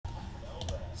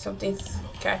Something's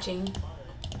catching.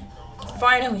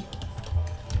 Finally!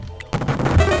 Something's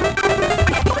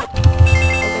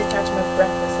catching my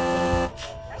breath or something.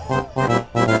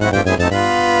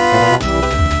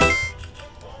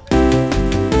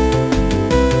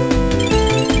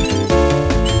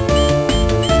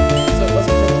 So it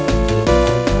wasn't meant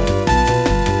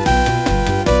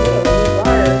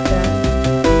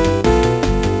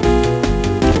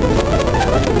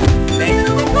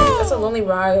to be. That's a lonely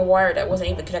wire that wasn't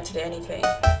even connected to anything.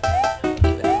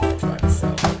 Even the truck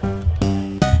itself.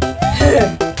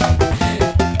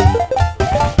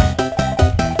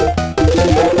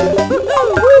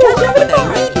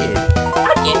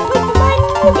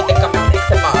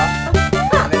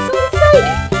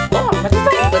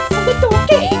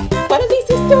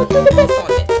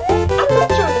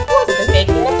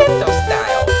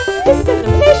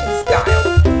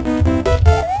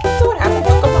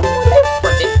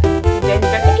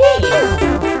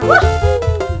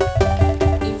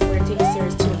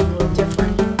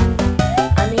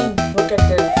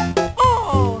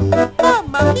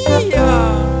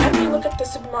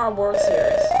 World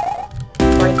Series.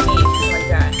 Like these, like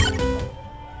that.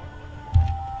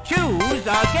 Choose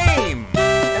a game. I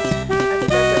think that's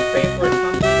their favorite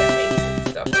company that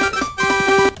makes stuff.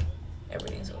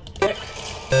 Everything's okay.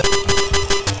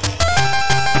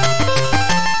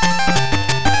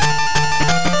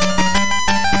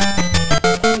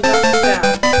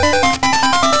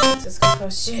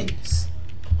 Discussions.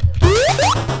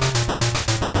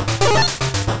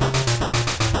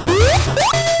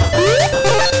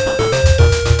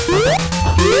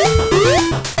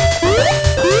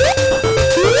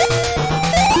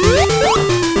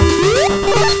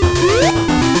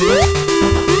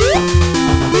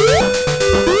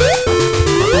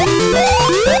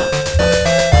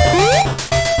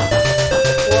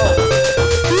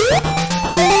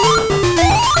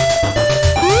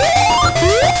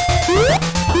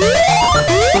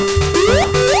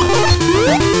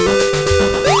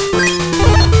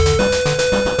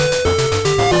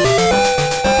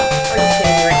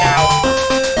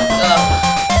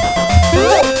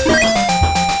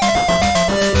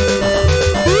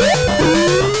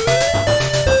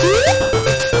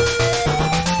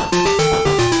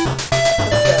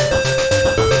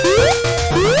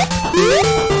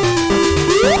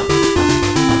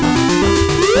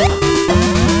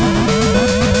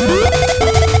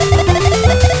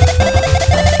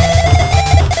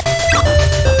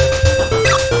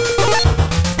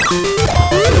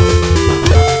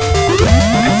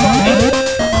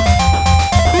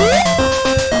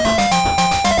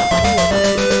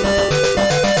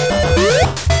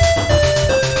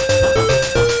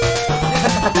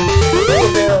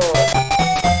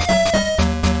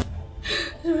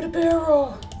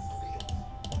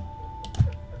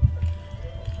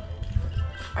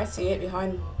 I see it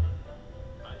behind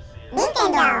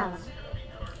Nintendo.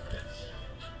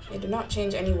 They do not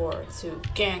change any words to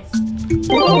gang. I'm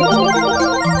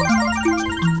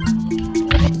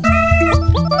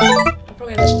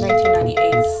probably like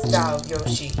 1998 style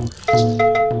Yoshi. I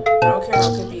don't care how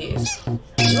good he is.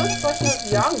 He looks like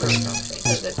he's younger or something.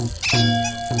 Because it's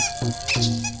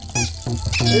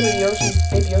really Yoshi,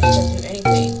 baby Yoshi doesn't do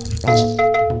anything.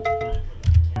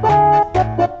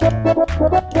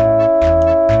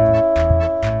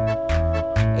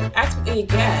 It asked me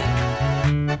again.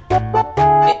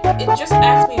 It just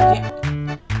asked me again.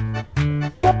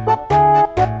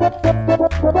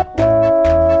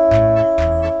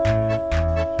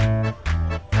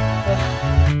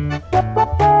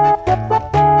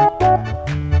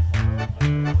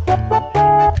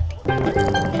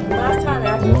 Last time I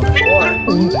asked me before.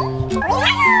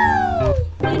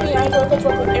 What do you mean I enjoy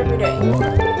control every day?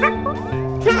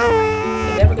 It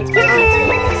never gets better until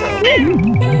next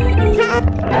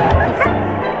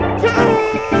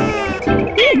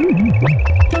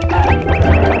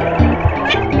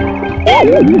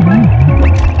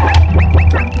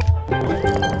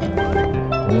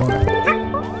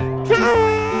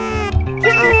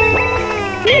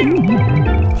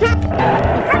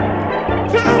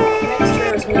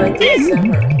trailer is gonna be like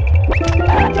December.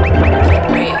 I can't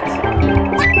wait.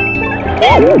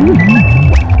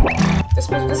 This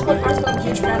one, I'm a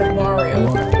huge fan of Mario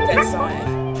and Sonic.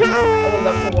 I would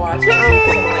love to watch something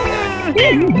like that.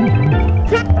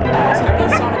 So, I mean,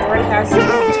 Sonic already has some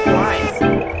twice.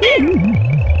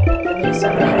 Maybe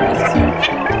Sonic releases here.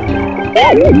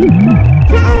 Everyone,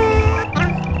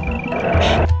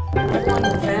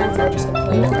 the fans are just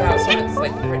complaining about Sonic's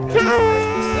like original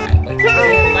design. Like, they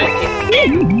didn't like it.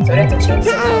 So they have to change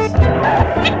something else.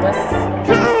 Less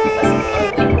ugly.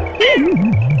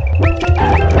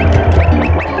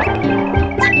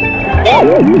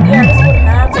 Yeah, that's what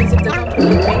happens if the company you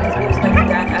make is moves like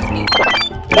that has to be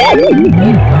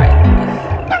made by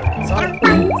Sonic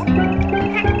fans.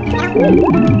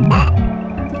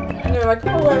 And they're like, oh,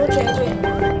 we're changing.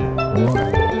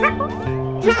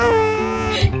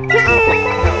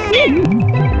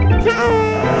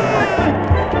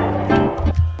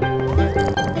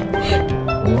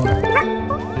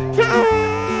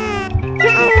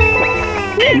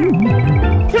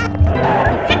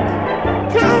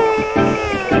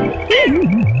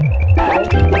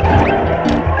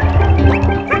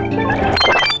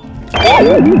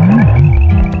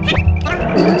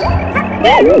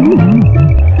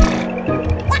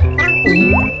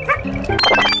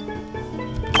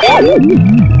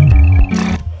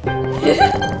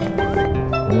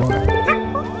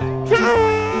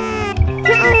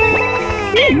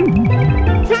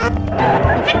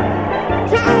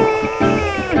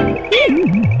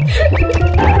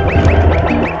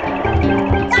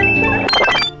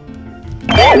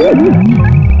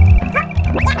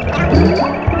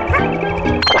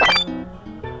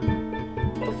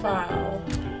 Profile.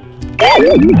 That's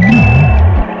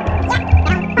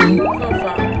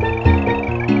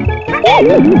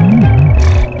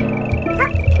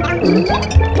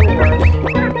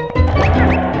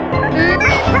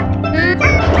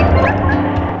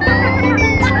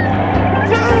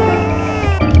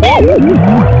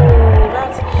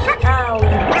how you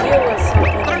deal with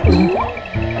something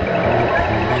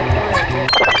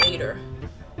later.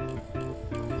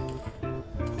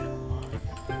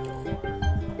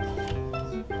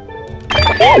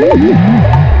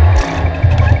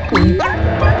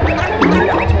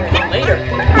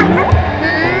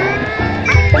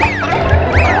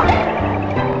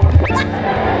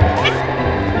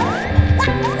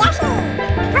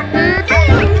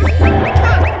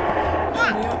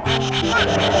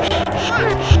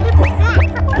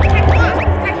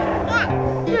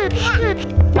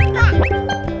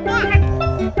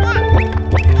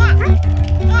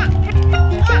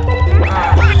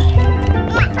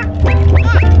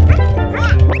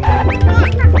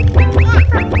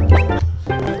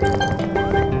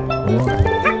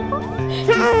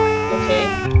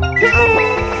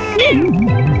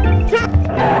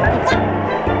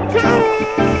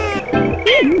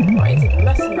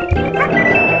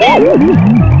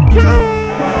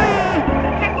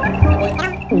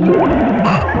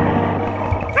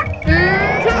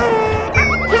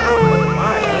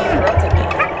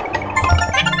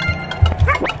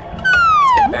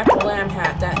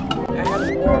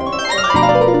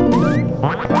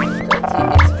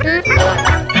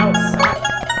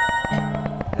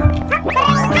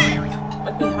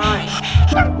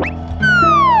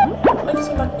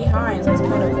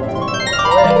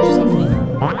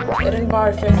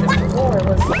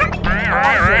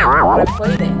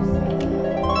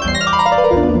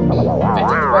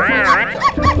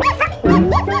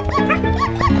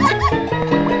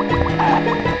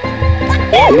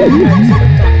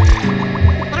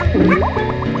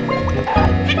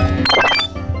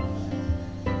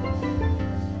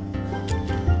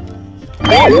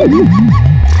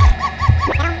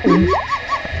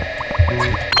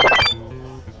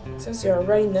 Since you're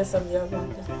already this of the other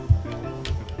one,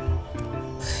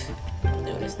 I'm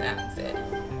doing this now instead.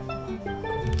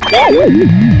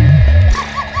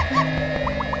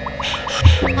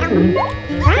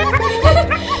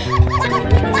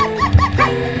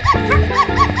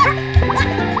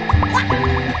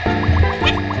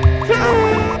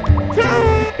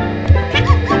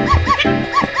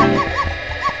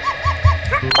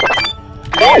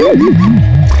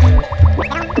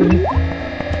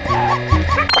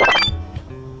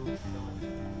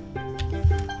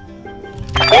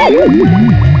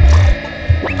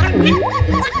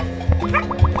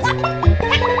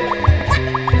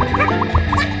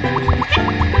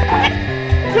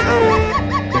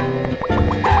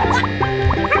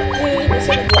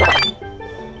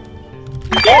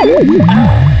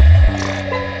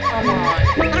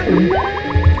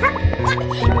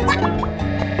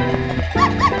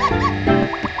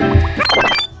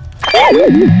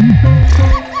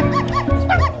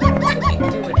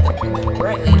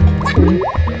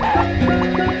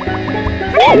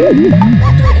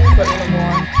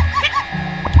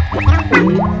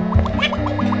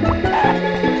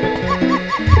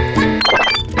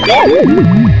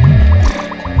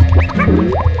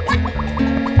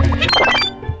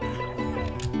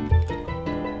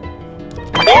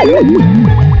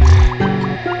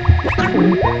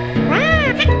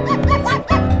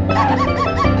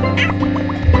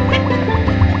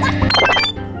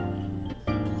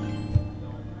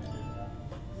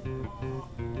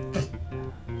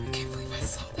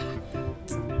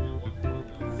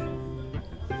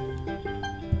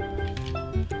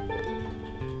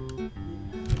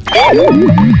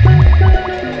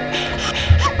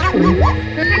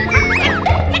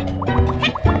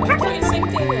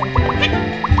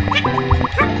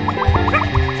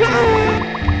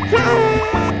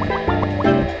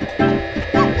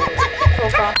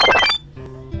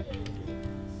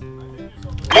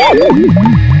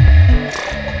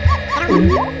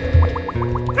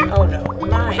 Oh no,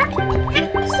 mine.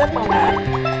 Step on that.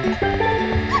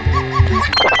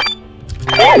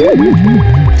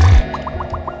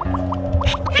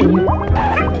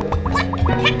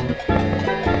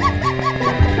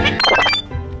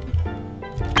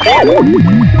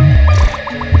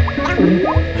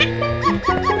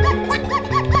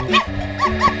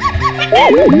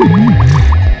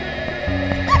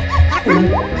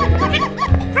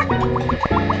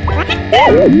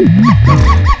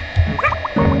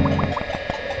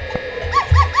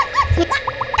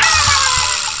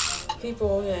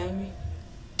 People, yeah.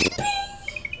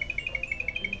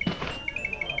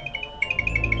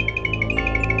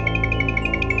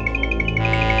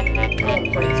 I don't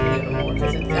play this video no more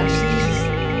because it's actually just.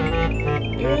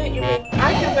 I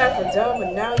feel bad for Dell, but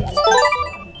now you just.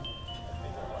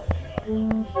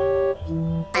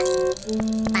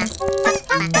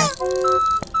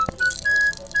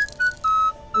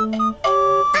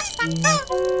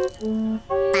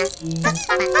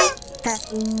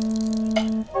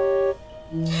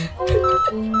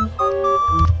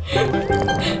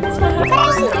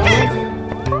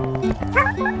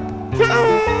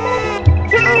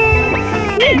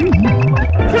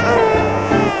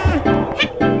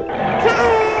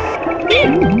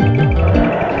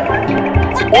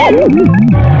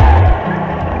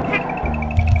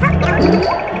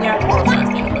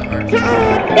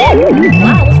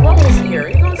 Wow, what's wrong with this here?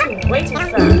 You're going too way too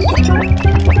fast. Can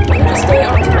you just stay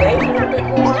on today for a little bit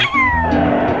more?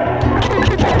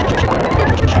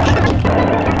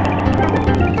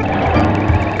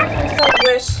 I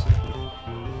wish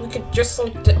we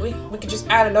could just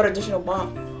add another additional bomb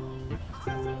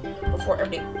before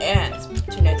everything ends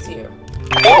to next year.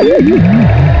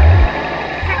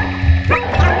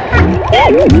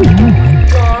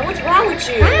 God, what's wrong with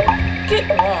you? Get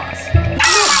lost. You're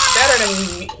better than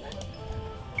me.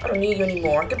 I don't need you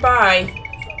anymore. Goodbye.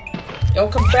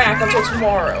 Don't come back until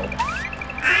tomorrow.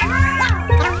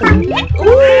 Ooh,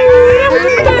 that was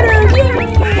better!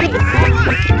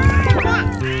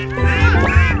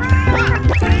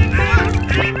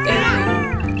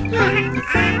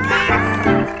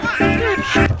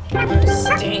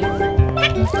 Stink.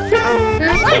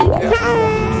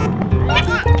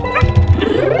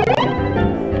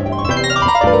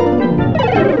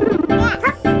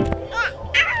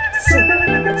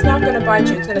 It's not gonna bite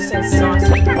you, it's gonna sing songs to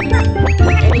you.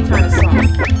 Any kind of song.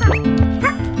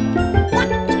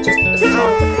 It's just a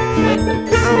song to play with.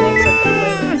 This makes up the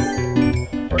playlist.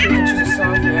 Or you can choose a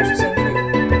song for you have to sing for you.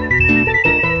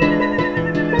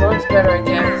 Dog's better, I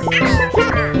guess.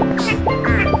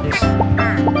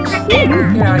 Get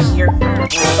out of here.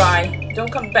 Bye.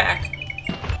 Don't come back.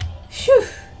 Phew.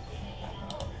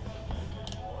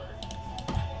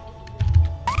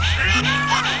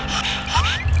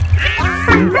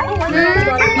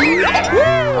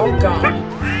 Oh god.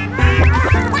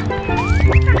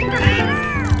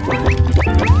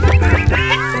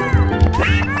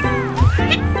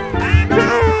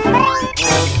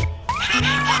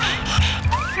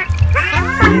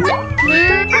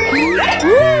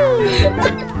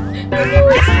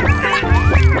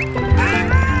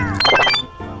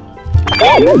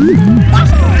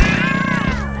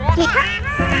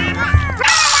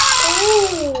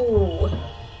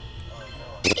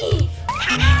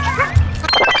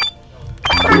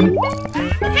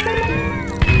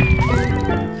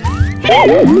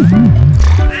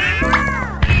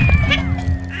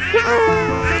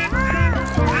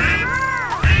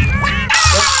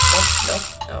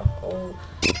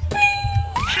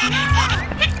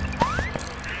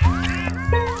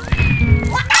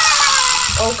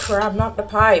 Oh crap, not the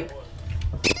pipe.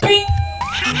 Bing!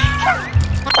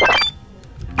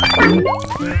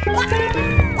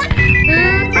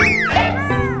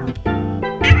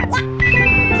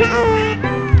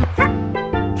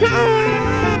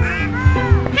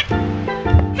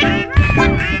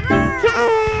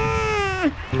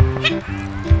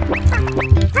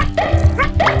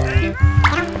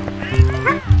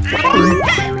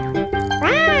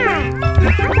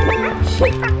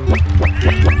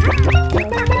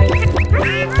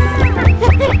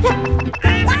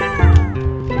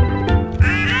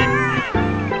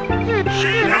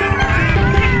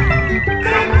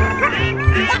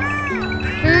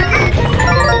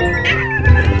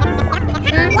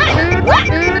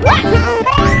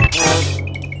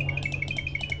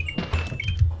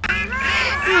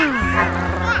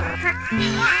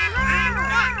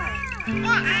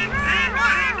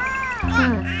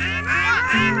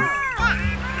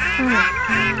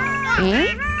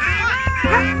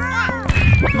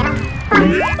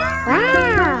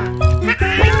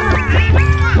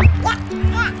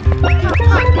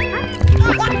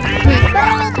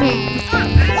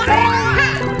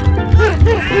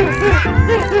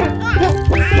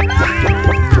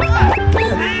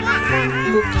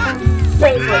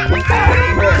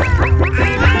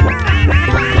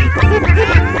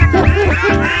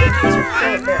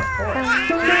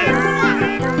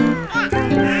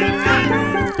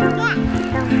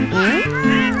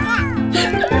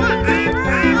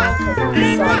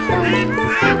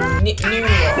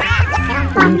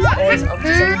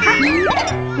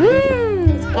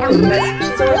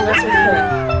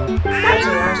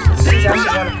 She's actually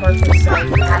got a part to herself.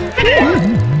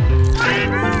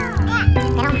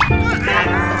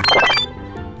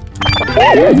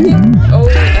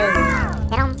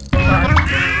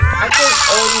 I think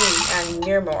Odie and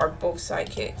Nirmo are both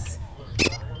sidekicks.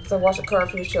 So I watched a card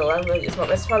for the show.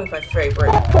 That's probably my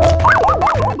favorite.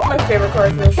 My favorite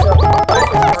card for the show.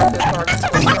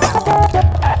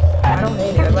 I don't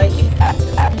hate it. I like it.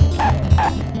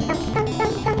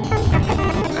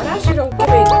 I actually don't give a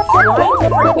flying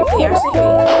frick if they actually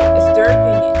hate it. It's their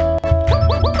opinion.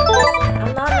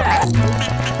 I'm not mad.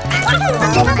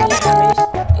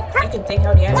 You can think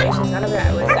how the animation is not bad,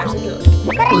 but it's actually good.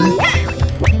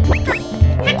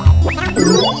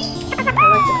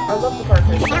 I love the card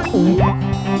for the show.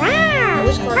 I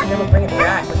wish cards never bring it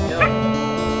back, but no.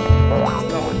 It's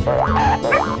going for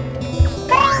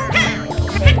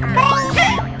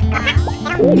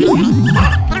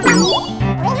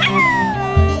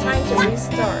It's time to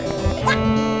restart.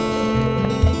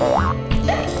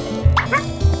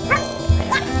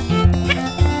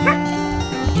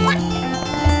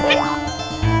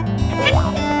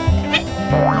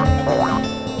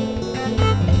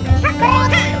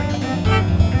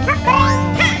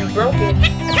 Broke it.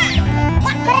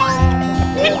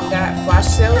 There's that flash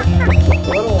sale. The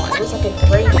little one. It looks like a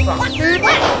gray fox.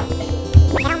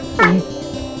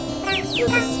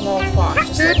 It's a small fox,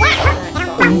 just like a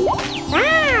giant fox.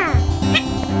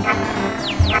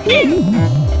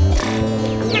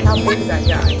 How big is that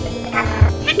guy?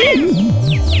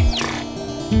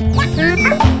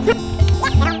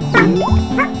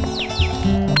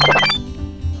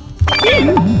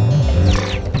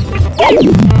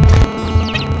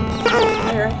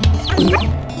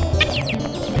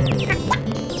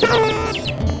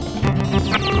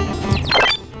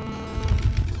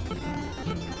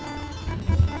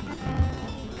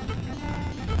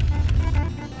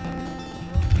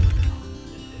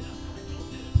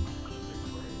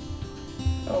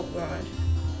 Oh god.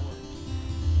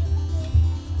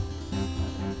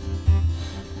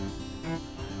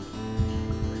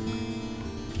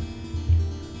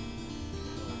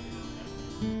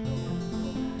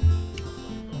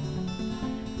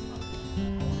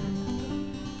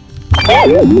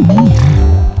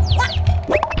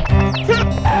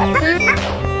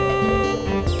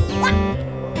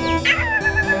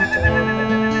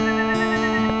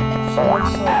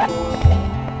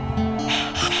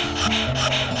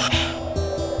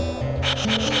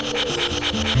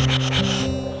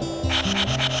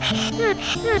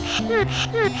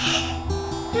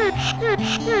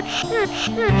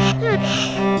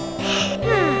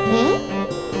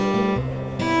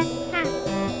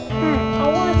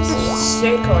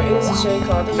 Shade card. It is a shade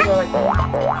card. These are like,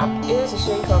 it is a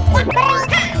shade card.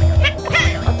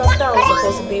 I thought that was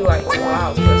supposed to be like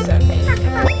wild for a second.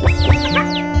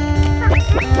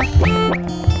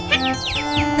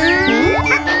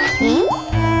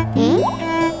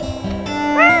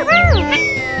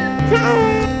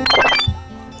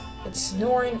 It's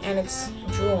snoring and it's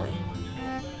drooling.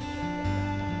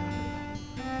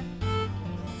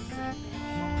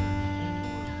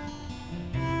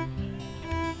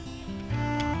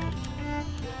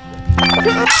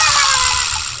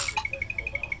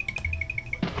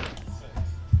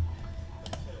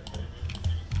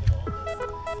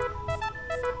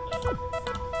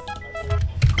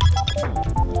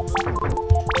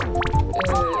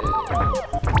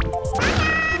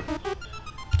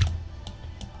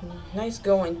 Nice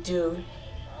going, dude.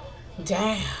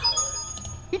 Damn.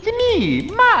 It's me,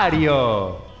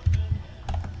 Mario.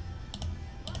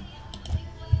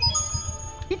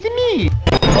 It's me.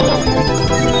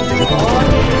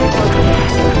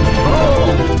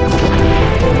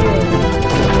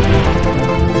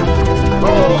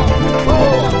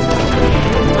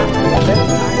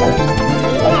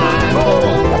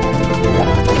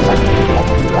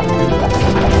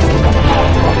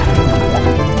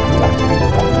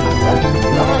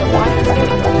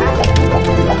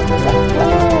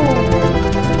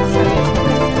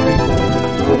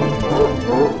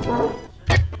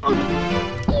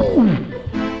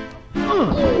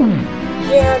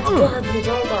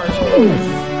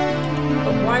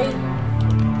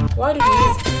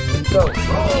 These goats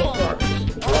are garbage.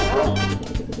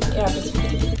 Yeah, but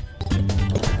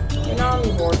they're not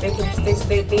omnivores. They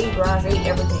eat grass, they eat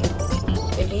everything.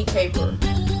 They eat paper.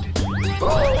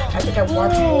 I think I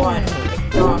watched one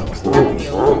McDonald's Happy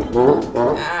Meal.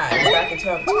 Back in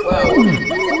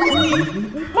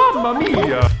 2012. Mamma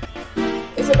mia!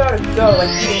 It's about a goat like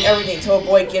eating everything until a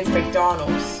boy gets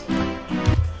McDonald's.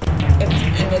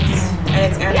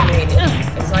 It's animated.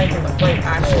 It's not even like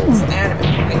action. It's anime. I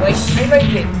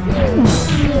like it.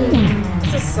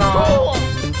 It's a song.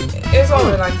 It's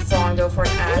always like a song though for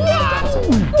an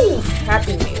anime. Oof,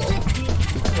 Happy Meal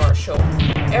commercial.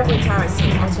 Every time I see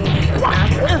it on TV, like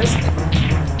after I listen.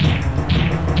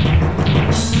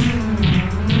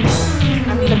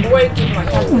 I mean, the boy gave my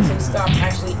Happy Meal so he stopped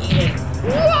actually eating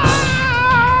everything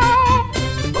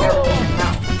in the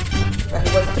house that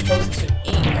he wasn't supposed to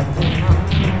eat everything in the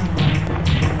house.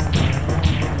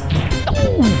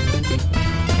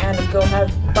 And to go have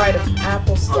a bite of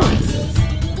apple slices.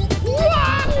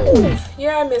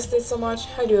 Yeah, I missed it so much.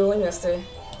 I do, I missed it.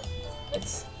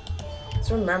 It's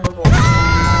rememberable.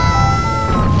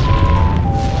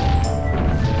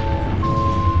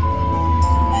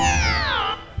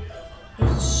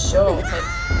 You show like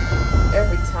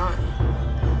every time.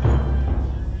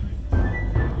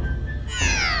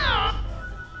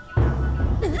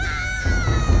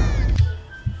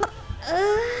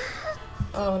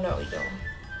 Oh no, you don't.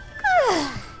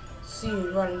 See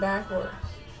you running backwards.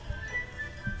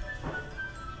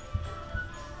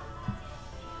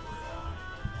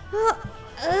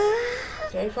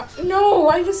 Okay, fine. No,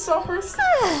 I just saw her.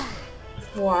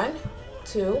 1,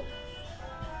 2.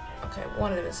 Okay,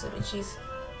 one of them is sleeping. She's.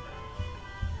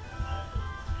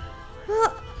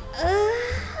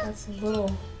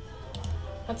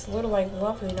 That's a little like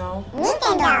lovely now.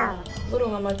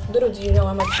 Little do you know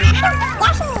how much you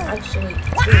actually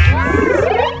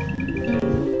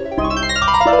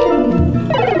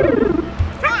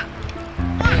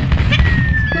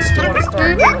still want to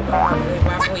start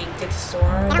after we get to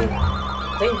store.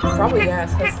 They probably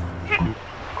has because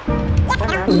I'm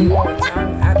actually all the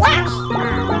time at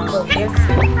so yes.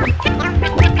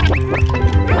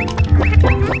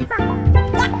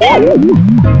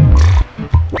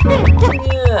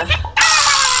 Yeah.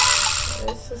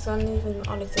 This is uneven,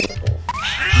 unacceptable.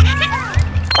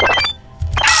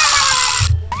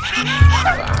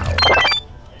 Wow.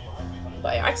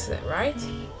 By accident, right?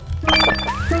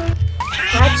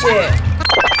 Catch it!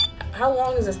 How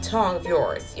long is this tongue of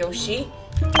yours, Yoshi?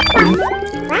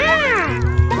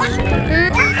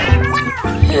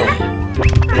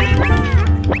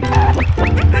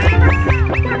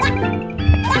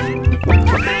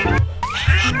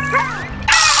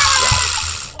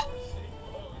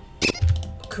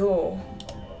 Cool.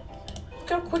 Look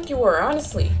how quick you were,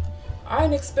 honestly. I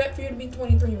didn't expect for you to be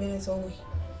 23 minutes only.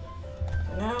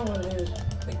 Now I'm gonna do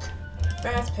like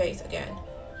fast pace again.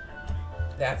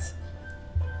 I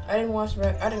didn't watch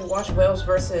Wales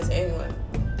versus England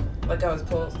like I was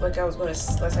gonna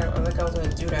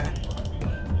do that.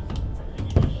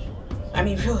 I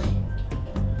mean, really.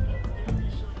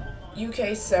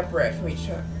 UK separate from each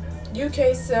other.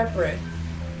 UK separate.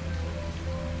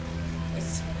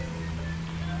 It's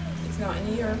not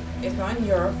in Europe. It's not in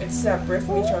Europe. It's separate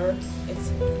from each other. I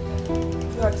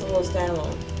feel like it's a little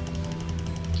standalone.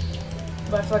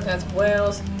 But I feel like that's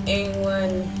Wales,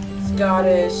 England,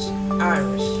 Scottish,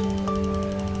 Irish,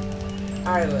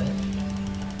 Ireland,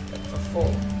 like for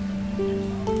full.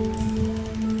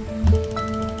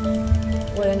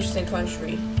 What an interesting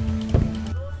country.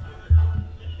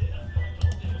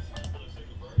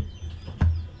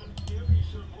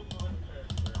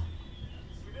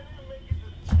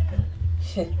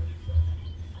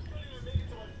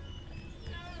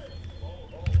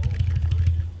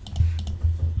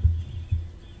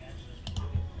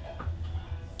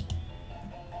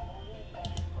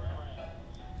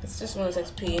 It's just one of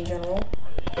those XP in general.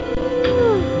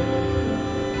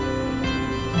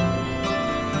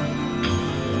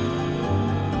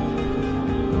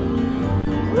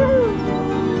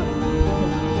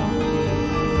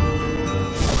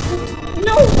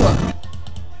 No!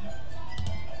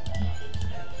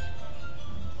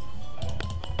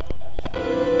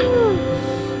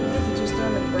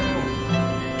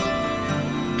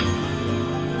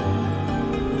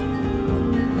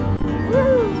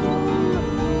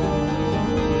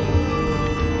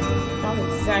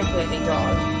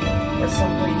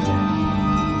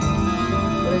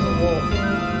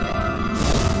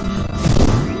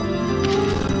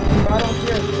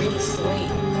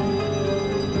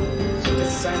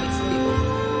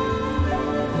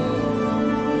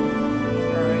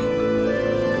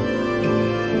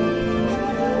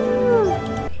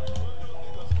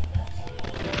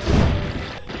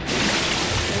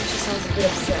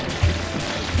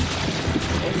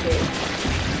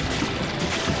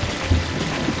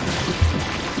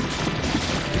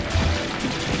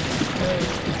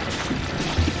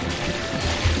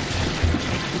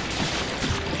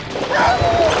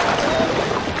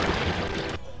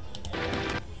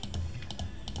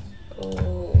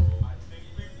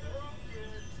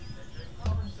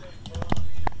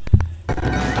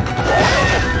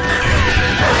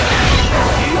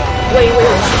 Wait,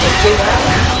 did that?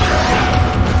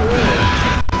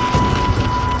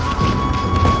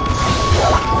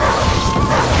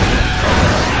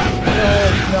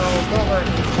 No, don't hurt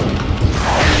me.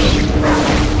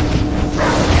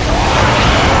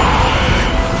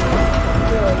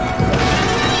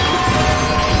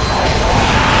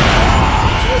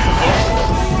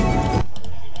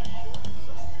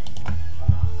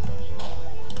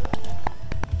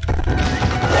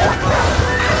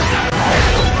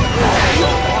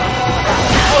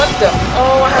 What the?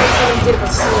 Oh, I haven't even did it for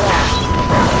so long.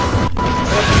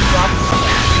 I just dropped it.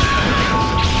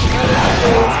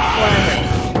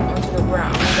 Onto the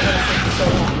ground. I'm gonna take so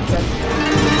long that it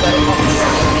almost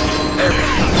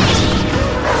everything.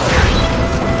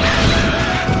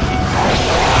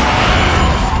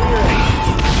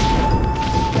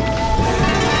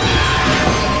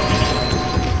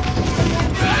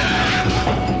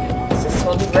 This is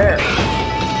totally rare.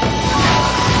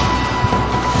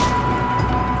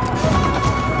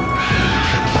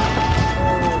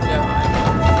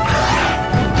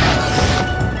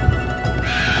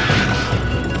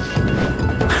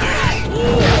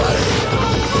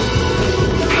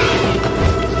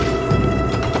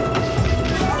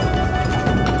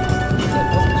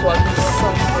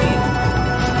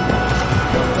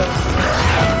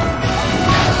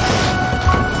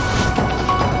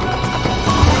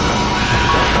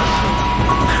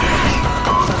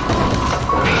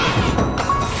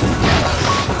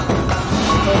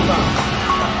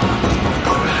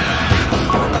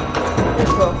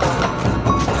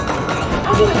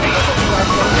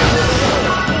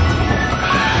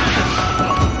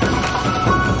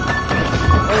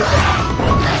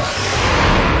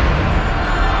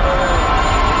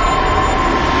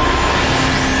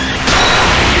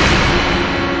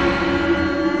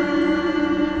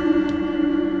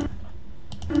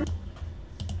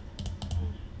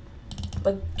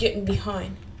 Like getting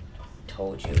behind.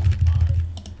 Told you.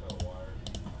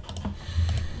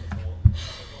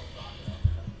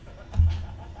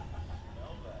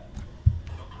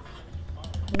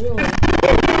 Really?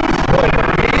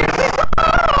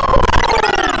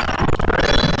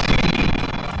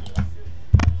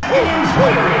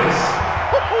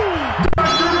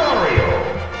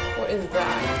 What is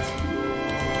that?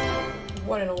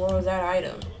 What in the world is that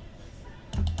item?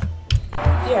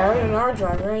 Yeah, I don't know our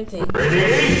driver or anything.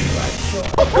 Sure.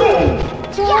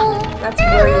 That's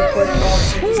where you put all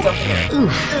the stuff in there.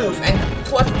 Oof, and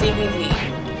plus DVD.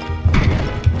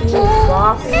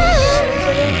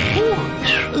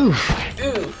 Oof.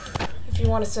 If you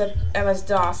want to set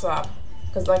MS-DOS up,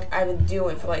 because like I've been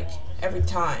doing for like every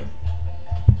time.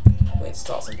 We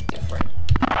install something different.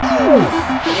 Yeah.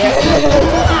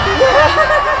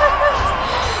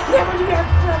 Never do that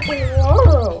crap in the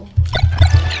world.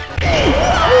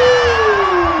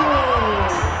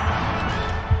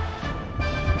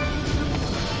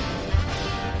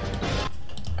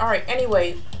 Alright,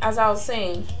 anyway, as I was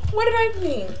saying, what did I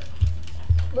mean?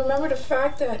 Remember the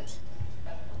fact that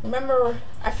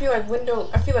I feel like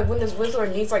Windows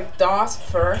Wizard needs like DOS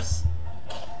first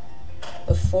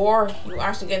before you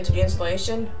actually get into the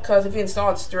installation, because if you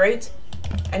install it straight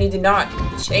and you did not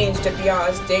change the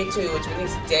BIOS date to its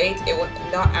release date, it would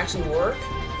not actually work.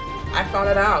 I found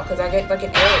it out because I get like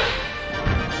an error.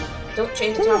 Don't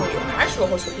change the time on your actual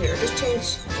host computer.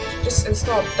 Just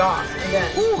install DOS and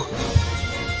then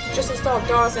just install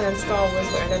DOS and install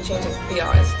Whistler and then change the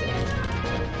BIOS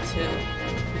to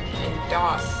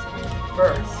DOS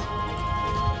first.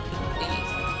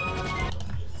 Please.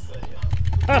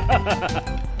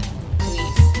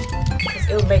 Because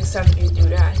it'll make sense if you do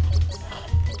that.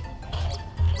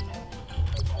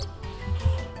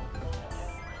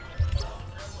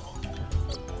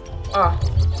 Ah,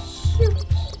 shoot.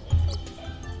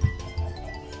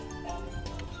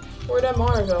 Where'd that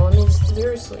Mario go? I mean,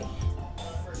 seriously.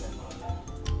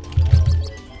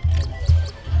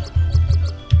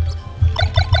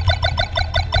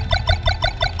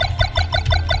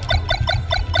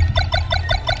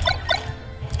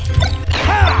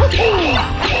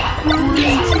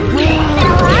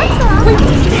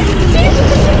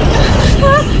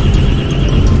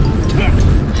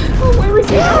 Where is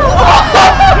he?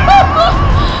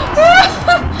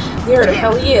 There the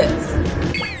hell he is.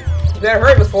 You better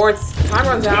hurry before its time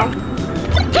runs out.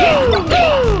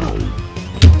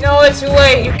 No, it's too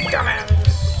late, you dumbass.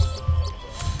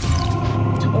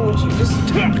 Told you, just...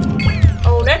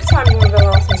 Oh, next time you want to go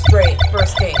off some straight.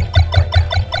 First game. Right now.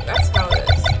 That's how it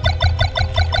is.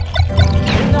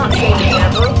 I'm not saying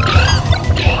never.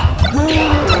 Where did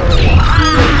you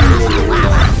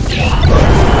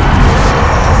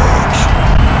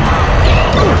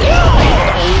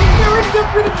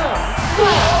go?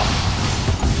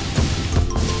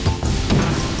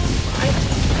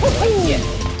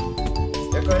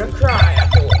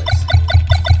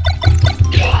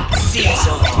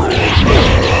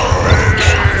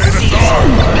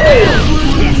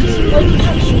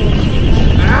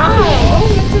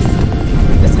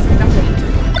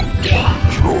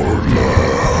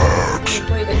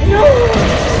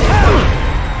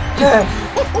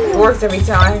 this every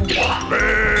time.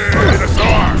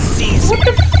 Venusaur! What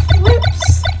the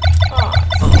flips? Oh.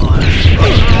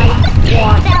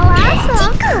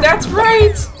 That's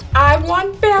right! I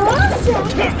want Bellasa!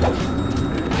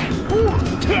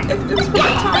 It's what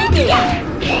timing!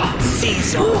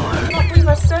 Caesar! I can't believe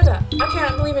I said that. I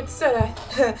can't believe it said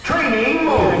that. Training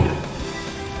mode.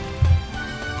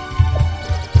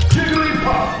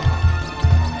 Jigglypuff.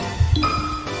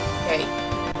 Okay.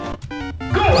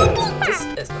 Go. This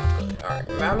is not good. Alright,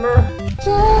 remember?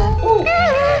 Ooh!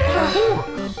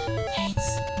 Thanks.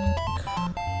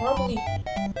 Probably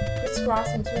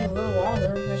crisscrossing too a little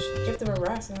longer. I should give them a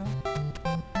rest now.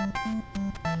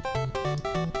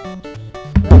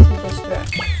 Rest before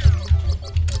stretch.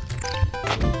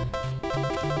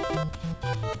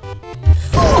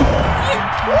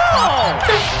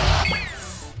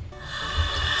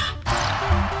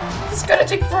 This is gonna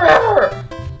take forever!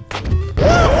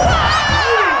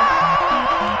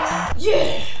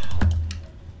 Yeah!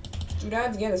 Do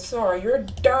that again, Sora. You're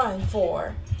done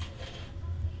for.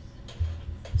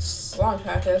 Slime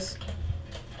Packus.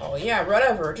 Oh yeah,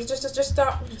 whatever. Just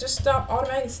stop. Just stop.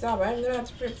 Automatically stop. I'm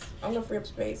gonna free up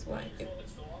space when I get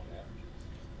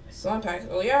Slime Packus.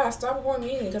 Oh yeah, stop before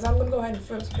meeting because I'm gonna go ahead and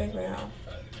free up space right now.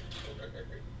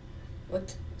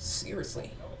 Like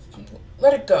seriously.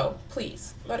 Let it go,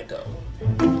 please. Let it go.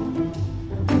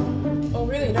 Oh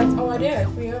really? That's all I did. I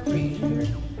free up for you.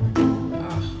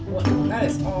 What? That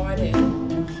is all I did.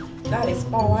 That is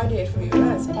all I did for you.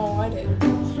 That is all I did.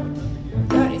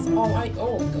 That is all I.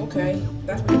 Oh, okay.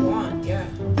 That's what you want. Yeah.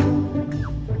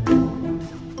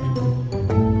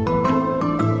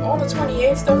 All the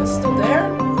 28 stuff is still there?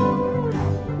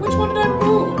 Which one did I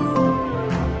remove?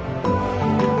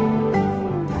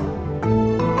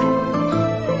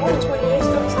 All the 28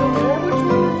 stuff is still there? Which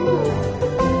one did I remove?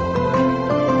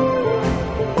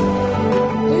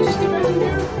 Did you just get back in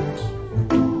there?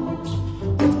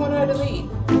 Which one did I delete?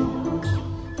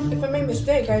 If I made a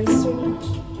mistake, I just assume.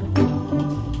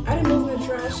 I didn't move in the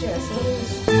trash yet, so let me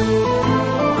just... Oh,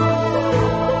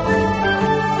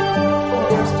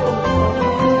 they're still...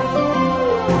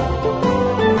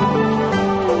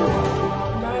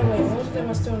 By the way, most of them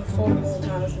are still in the folder the whole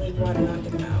time. That's really why they're not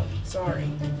getting out. Sorry.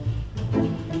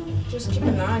 Just keep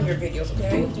an eye on your videos,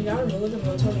 okay? Do not remove them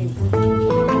until you...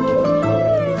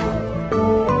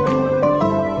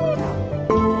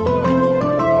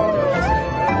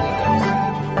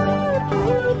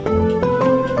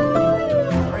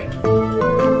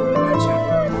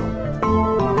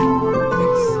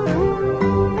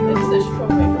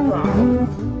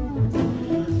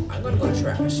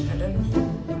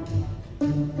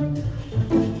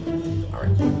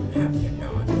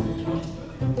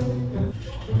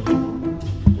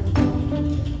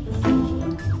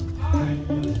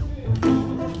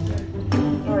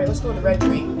 Let's go to Red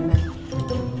Dream and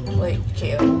then play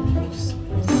KO.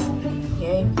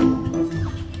 Game.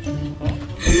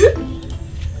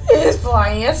 It is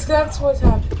flying. Yes, that's what's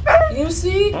happened. You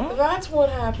see? That's what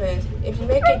happens if you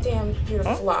make a damn computer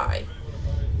fly.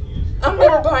 I'm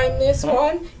never buying this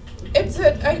one. It's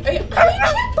a. I can't buy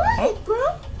it,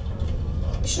 bro.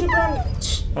 You should have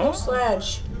brought. No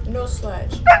sledge. No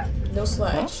sledge. No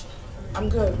sledge. I'm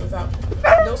good without.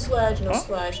 No sledge. No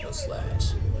sledge. No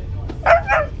sledge.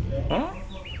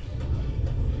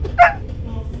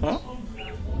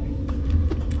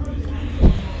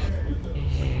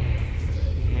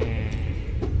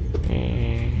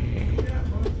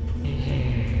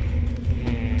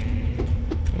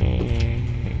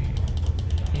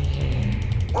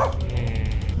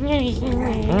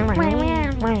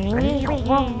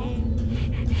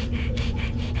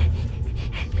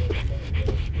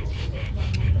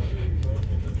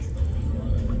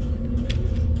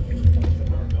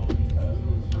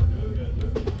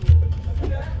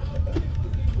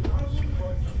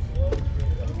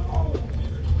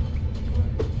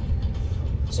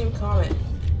 Same comment.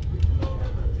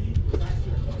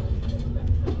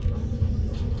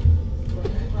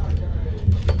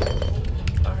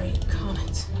 Alright,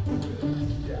 comment.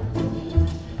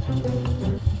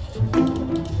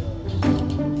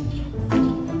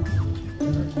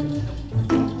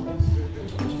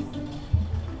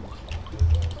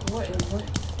 What?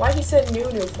 Why he said new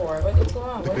for? What's going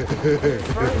on? What are you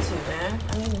referring to, man?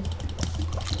 I mean,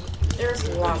 there's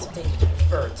lots of things to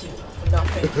refer to for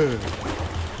nothing.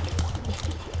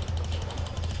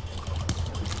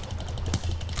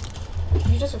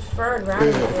 You just referred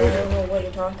randomly, I don't know what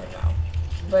you're talking about.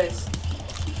 But it's...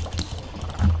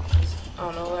 I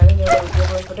don't know, I think they're really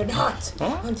gibberish, but they're not.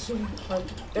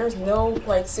 There's no,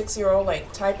 like, 6-year-old,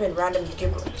 like, type in random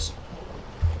gibberish.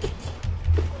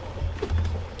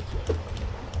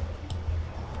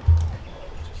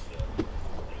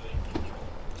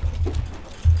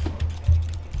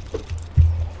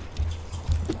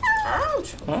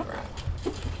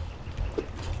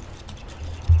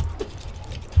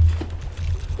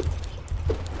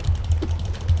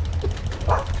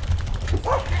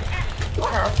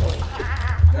 Powerfully.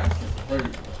 That's crazy.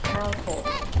 Powerful.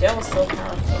 That was so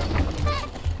powerful.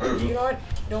 Hey, You know what?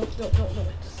 Don't.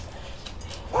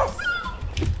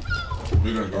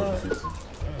 we're gonna go to fix it.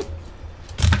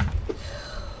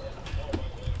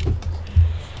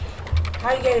 How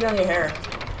do you get it on your hair?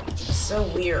 It's so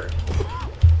weird.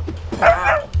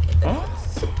 Wow.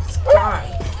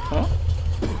 Sky.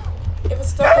 If it's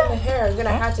stuck in the hair, you're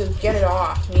gonna have to get it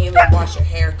off. Immediately wash your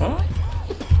hair.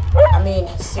 I mean,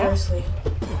 seriously.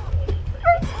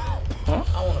 I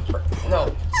wanna break.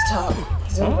 No, stop.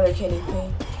 Don't break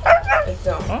anything.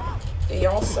 Don't. They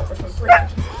all suffer from breaking.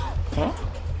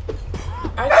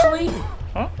 Actually,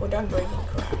 we're done breaking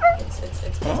crap.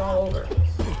 It's all over.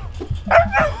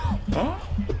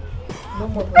 No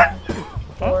more breaking.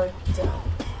 We're done.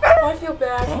 I feel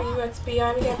bad for you, XP.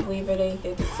 I can't believe it ain't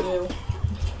did this to you.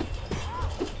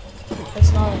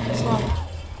 It's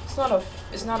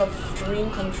not a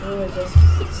dream come true. It's just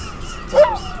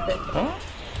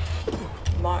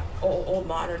old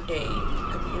modern day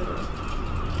computer.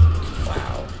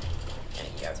 Wow. And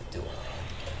you have to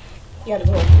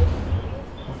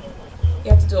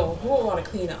do a whole lot of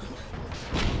cleanup.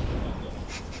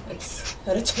 It's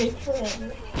gonna take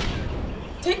forever.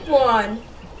 Take one.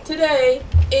 Today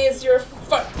is your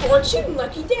fortune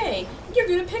lucky day. You're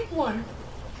gonna pick one.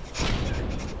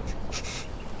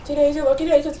 Today's your lucky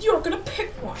day because you're gonna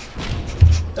pick one.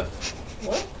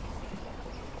 What?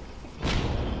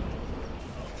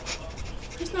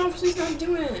 She's not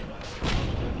doing it.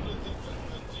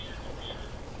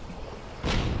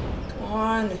 Come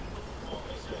on.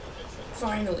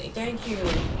 Finally, thank you.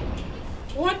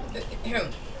 What?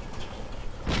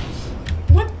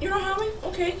 What? You're not having?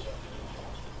 Okay.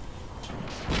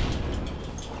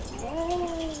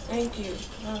 Thank you.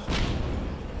 Hello?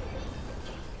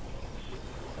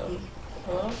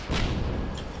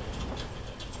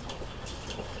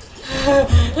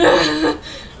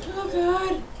 Oh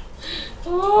God.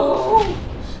 Oh,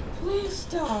 please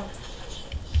stop.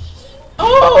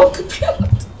 Oh, computer.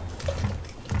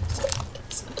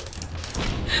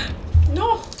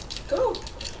 No, go.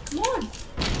 Come on.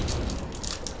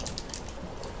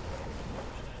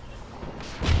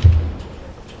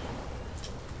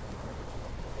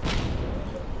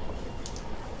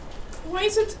 Why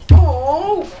is it?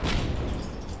 Oh.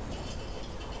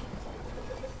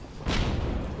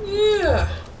 Yeah.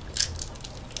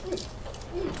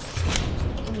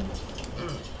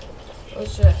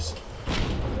 What's this?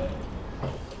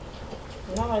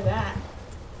 Not like that.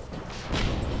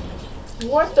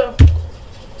 What the?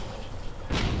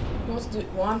 You want to do it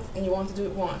once, and you want to do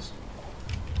it once.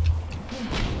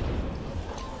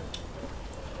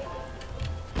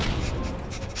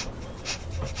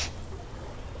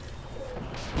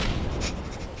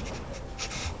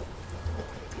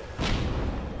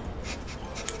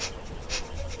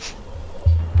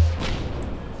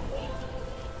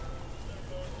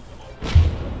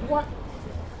 What?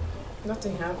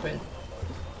 Nothing happened.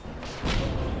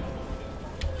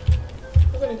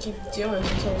 We're gonna keep doing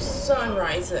it until the sun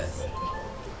rises.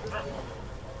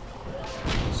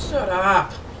 Shut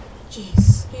up.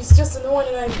 Jeez, he's just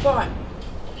annoying than I thought.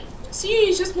 See,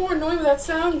 he's just more annoying with that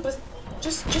sound, but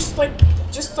just like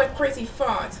crazy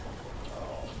thought.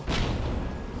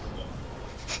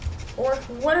 Or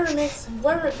whatever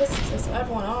pisses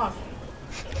everyone off.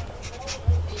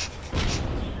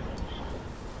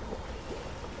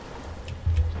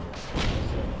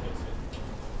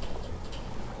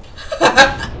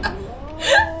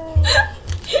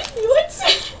 You like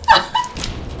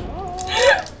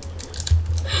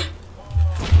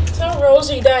Tell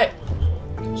Rosie that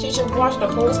she should watch the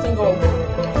whole single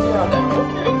throughout that.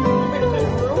 Okay, kangaroo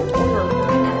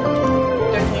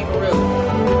or the kangaroo.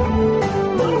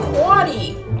 Quaddy.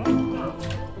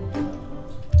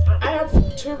 I have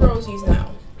 2 Rosies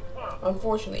now.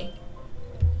 Unfortunately.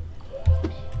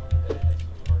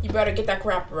 You better get that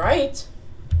crap right.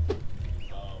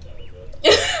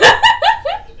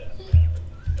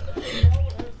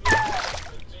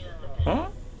 Huh?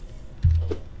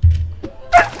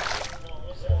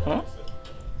 Huh?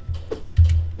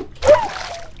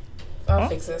 I'll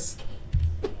fix this.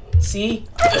 See?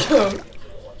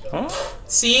 Huh?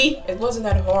 See? It wasn't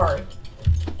that hard.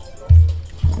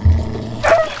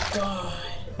 God.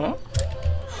 Huh?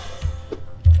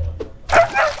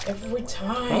 Every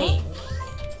time.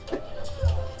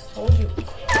 Told you.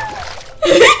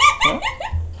 Huh?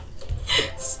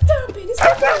 Stop it. It's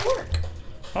not gonna work.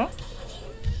 Huh?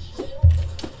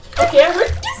 Okay, I heard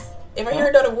this. If I hear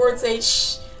another word say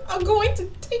shh, I'm going to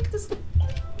take this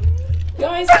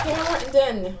guy's camera and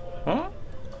then Huh?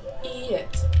 eat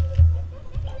it.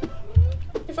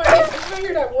 If I I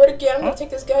hear that word again, I'm gonna take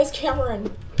this guy's camera and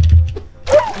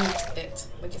eat it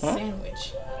like a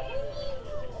sandwich.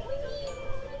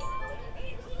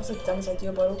 That's the dumbest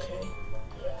idea, but okay.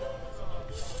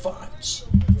 Fudge.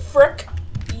 Frick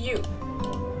you.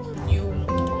 You.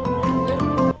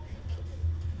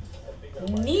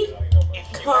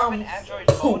 Come.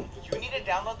 You need to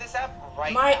download this app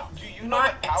right now.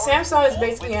 My Samsung is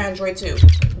basically Android too.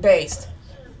 Based.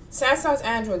 Samsung's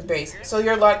Android based, so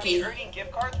you're lucky.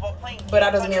 But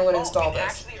that doesn't mean I'm gonna install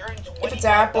this. If it's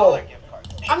Apple,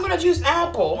 I'm gonna choose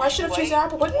Apple. I should have chosen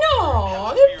Apple, but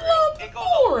no, they're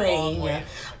boring.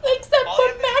 Except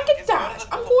for Macintosh,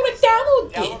 I'm gonna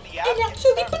download it and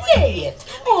actually play it.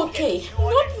 Okay,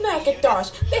 not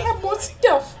Macintosh. They have more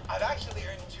stuff. I've actually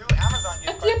earned 2 Amazon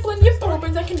gift I have plenty of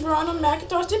programs I can run on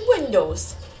Macintosh and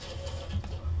Windows.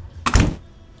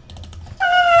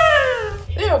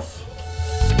 If.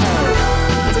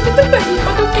 It's a bit of baby,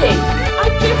 but okay.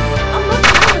 I'm not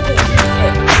panicking.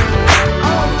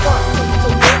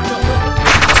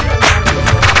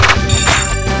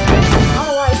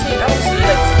 Oh, I see. I don't see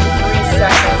like 3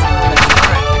 seconds all the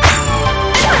time.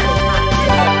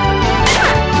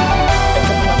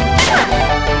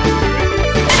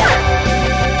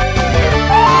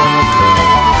 I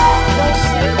don't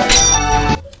see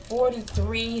like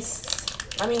 43.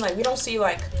 I mean, like, we don't see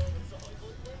like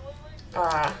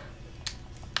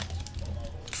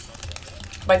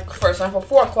for example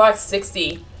 4 o'clock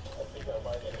 60.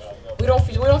 We don't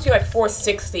see like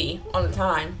 460 on the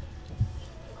time.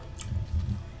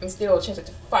 Instead we'll change it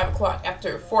to 5 o'clock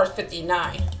after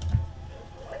 4:59.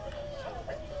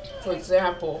 For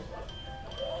example.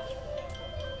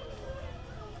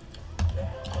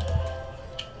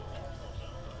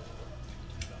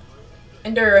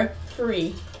 And they're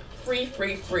free. Free.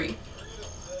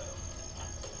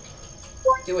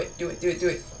 Do it.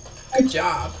 Good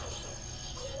job.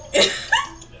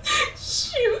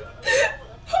 Shoot.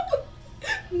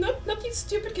 Nothing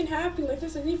stupid can happen like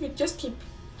this, and if you just keep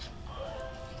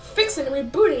fixing and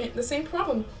rebooting it, the same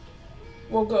problem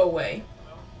will go away.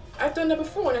 I've done that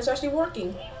before and it's actually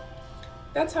working.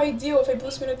 That's how you deal with a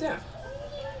blue screen of death.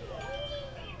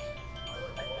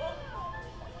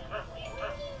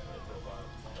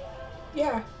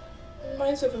 Yeah,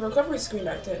 reminds me of a recovery screen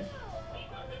back then.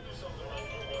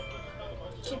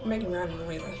 Keep making random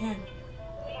noise like him.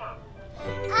 I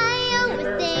always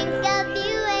think of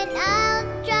you and I'll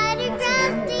try to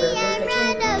cross the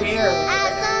emerald ocean.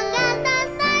 As long as the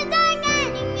stars are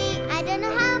guiding me, I don't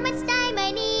know how much time I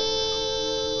need.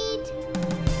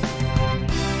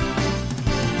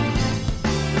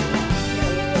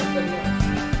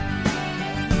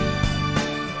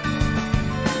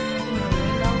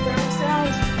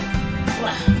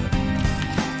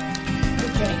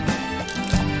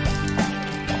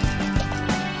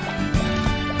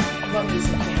 Love me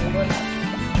some Canada.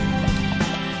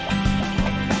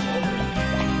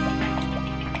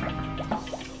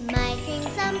 My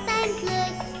dreams sometimes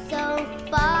look so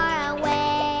far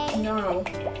away. No.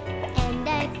 And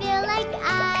I feel like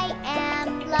I am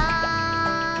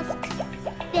lost.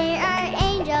 There are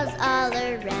angels all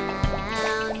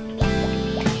around me.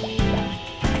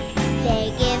 They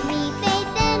give me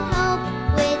faith and hope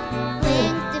with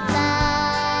wings to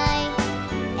fly.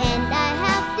 And I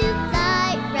have to fly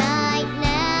right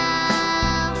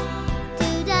now to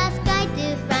the sky to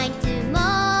find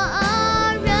tomorrow.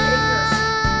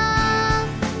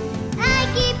 I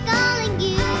keep calling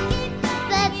you,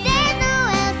 but there's no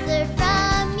answer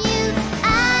from you.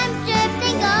 I'm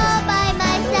drifting all by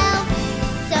myself.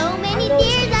 So many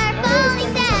tears are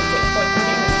falling down.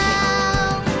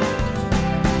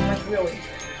 Like really.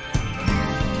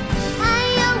 I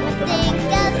always think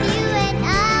of you and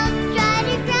I'll try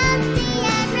to cross the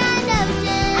emerald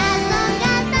ocean. As long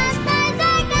as the stars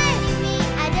are guiding me,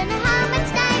 I don't know how much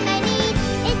time I need.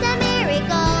 It's a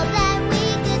miracle that we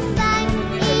could find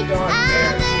each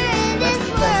other in this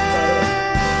world.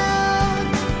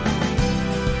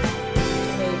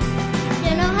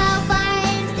 Don't know how far it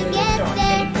is to get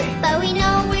there, but we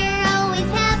know we're always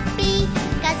happy,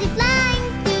 'cause we're flying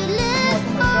to look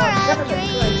for a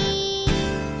dream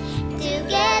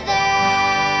together.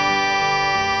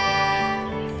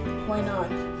 Why not?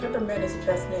 Peppermint is the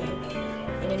best name.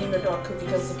 And they name their dog Cookie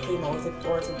because it's a female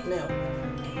or it's a male.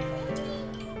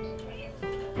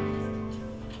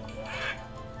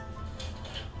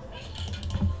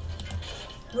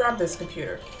 Grab this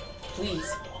computer,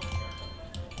 please.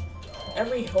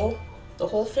 The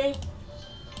whole thing?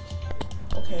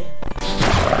 Okay.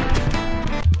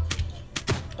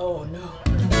 Oh no.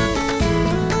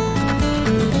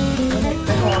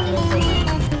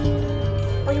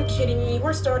 Are you kidding me?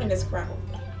 We're starting this crap.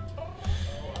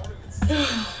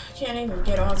 Can't even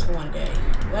get on to one day.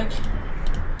 Like,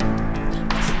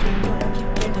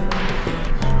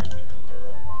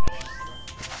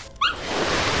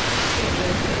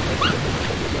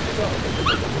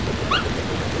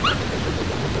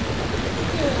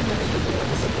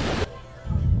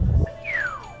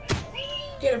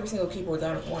 get every single keyboard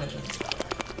out of one of them.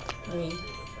 I mean,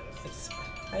 it's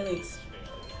highly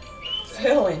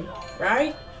filling,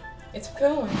 right? It's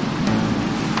filling.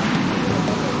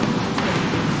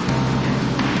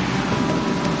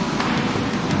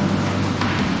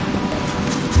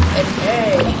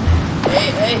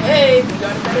 Hey, we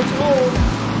got a better tool.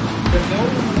 There's no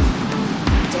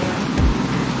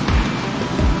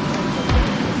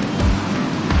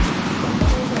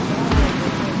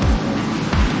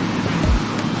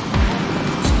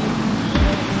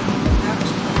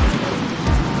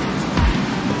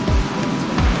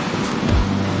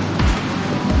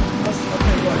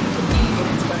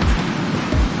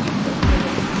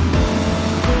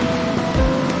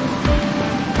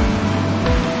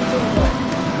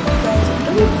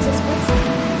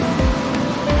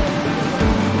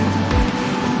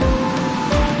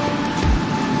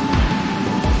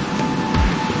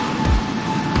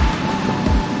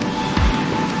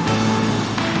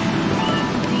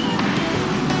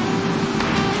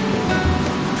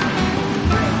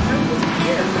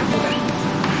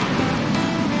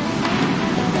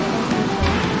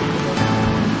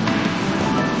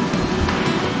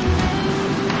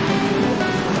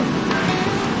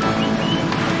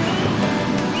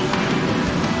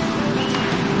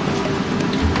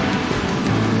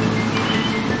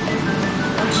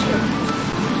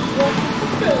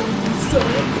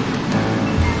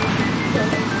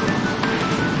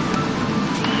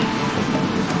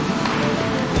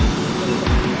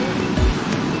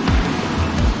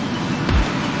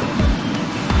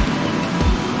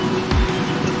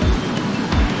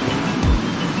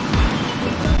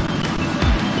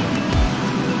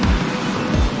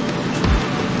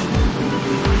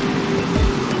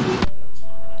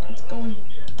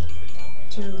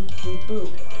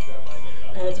reboot.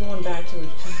 And it's going back to it.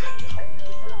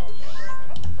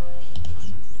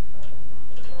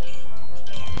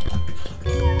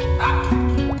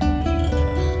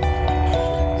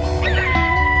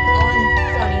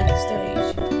 On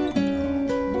stage.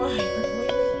 Why?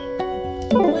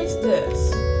 What is this?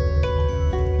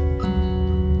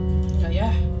 Oh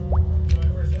yeah.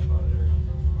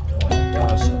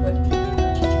 Dog show, but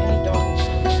any dog.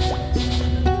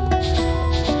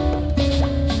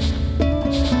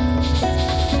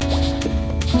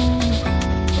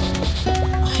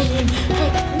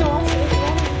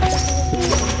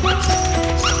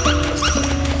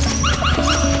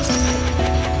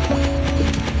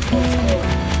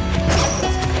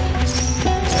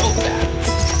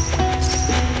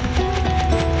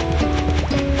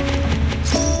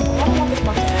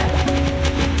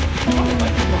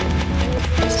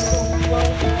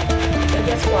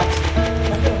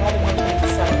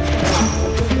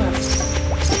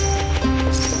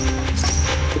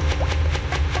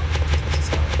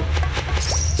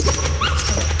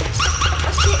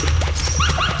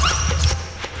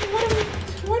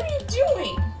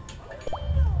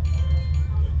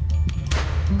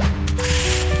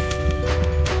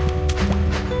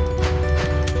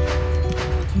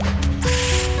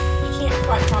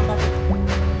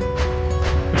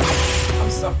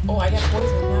 Oh, I got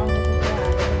poison now. I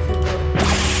don't feel good.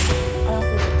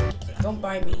 Don't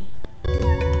bite me.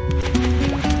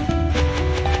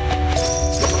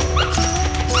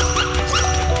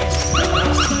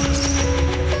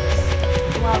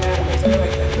 Wild animals, I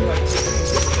like that. You like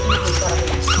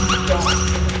dog.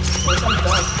 Or some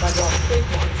dogs, my dog, big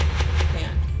ones.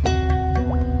 Man.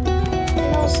 You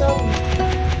know, some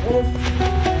wolf.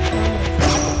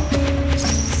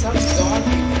 Some dog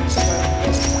people.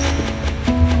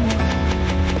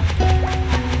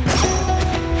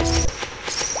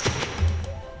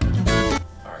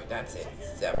 That's it.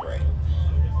 Separate.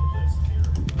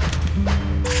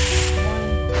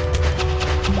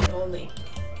 One only.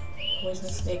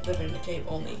 Poisonous snake living in the cave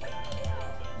only.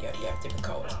 Yeah, you have different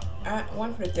colors.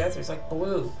 One for the desert is like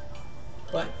blue,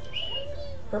 but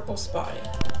purple spotted.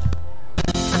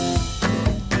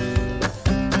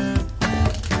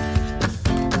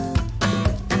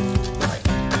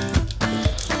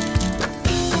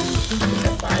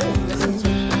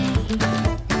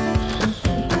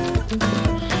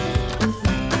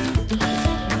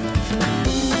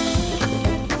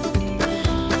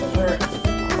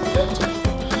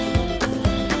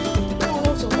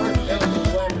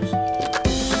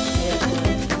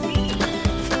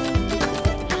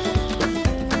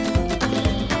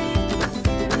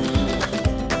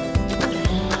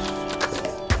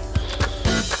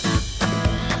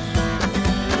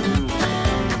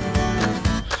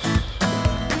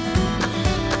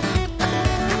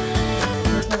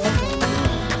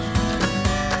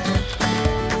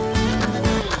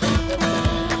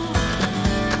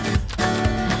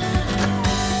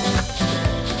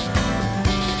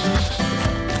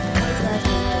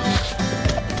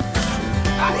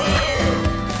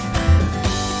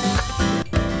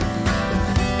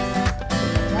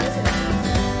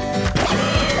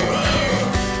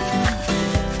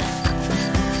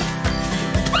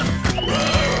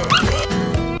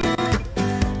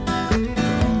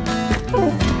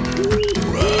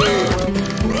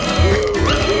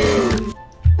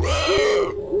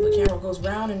 goes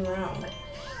round and round.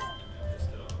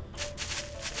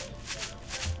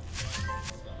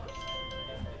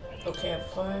 Okay, I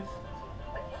have 5.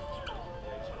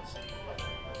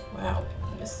 Wow,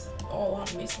 this all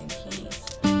I'm missing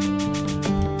keys.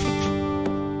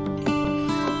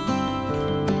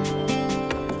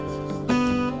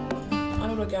 I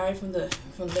know the guy from the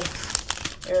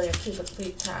area to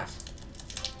complete task.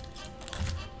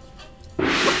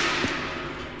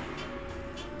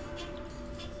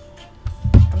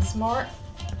 I'm smart.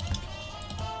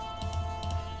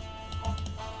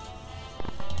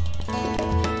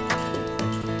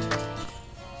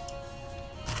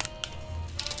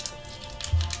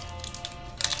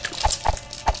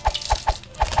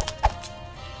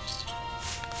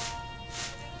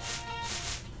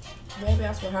 Maybe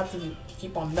that's what happens if you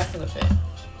keep on messing with it.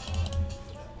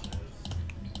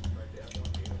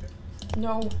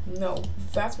 No,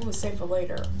 that's what we save for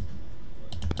later.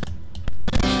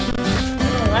 Oh,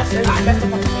 that's it. I messed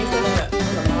up on the face of the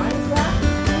mine crap.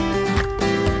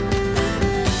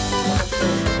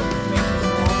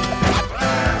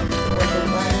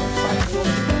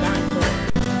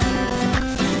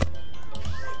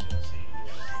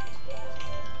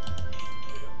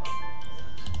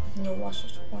 No, watch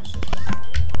this.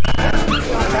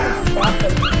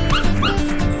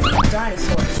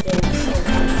 Dinosaurs getting so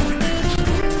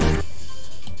bad.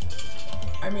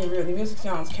 I mean, really, the music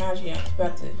sounds catchy and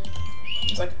expected.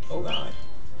 It's like, oh god.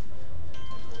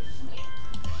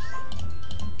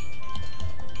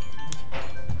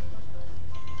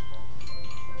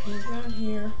 He's down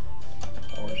here.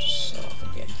 Oh, it just shut off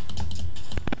again.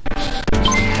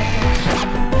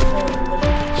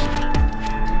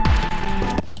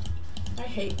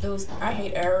 I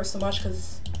hate errors so much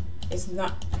because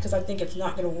I think it's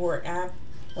not gonna work at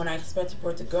when I expect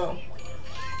for it to go.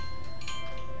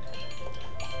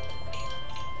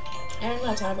 And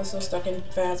my tab is so stuck in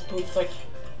fast boots like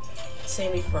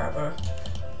samey forever.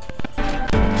 And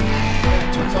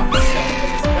it turns off the set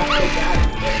because it's not good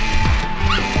battery.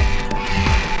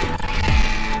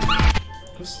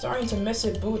 I'm starting to miss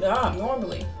it boot up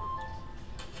normally.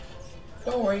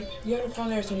 Don't worry, the other phone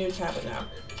there's a new tablet now.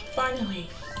 Finally!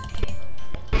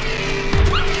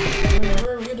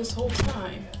 Where were you this whole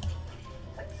time?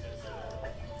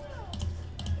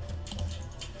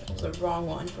 That was the wrong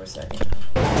one for a second.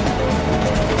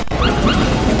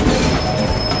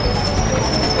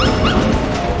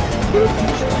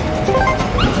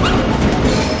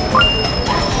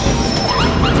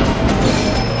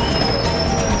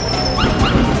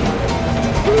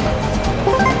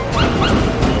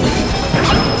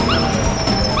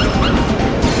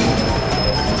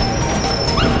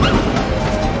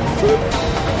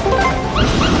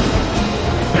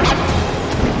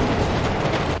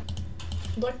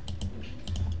 What?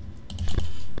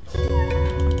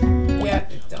 Yeah,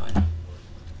 it's done.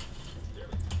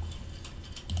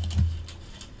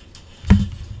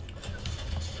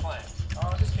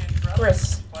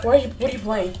 Chris, what are you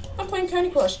playing? I'm playing Candy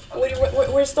Crush.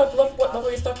 We're stuck. What level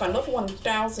are you stuck on? Level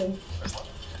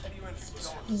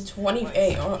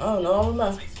 1028. Oh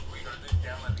no,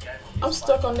 I'm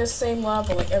stuck on this same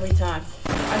level like every time.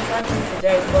 I tried to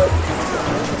today, but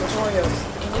the tutorials,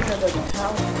 even though the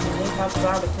how they have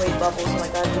to play levels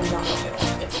like that, do not like it.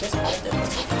 It's just all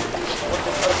different.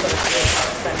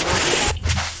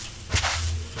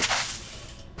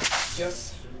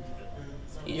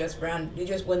 You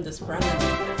just win this round. No,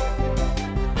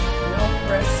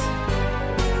 Chris.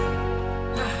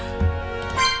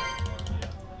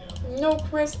 No,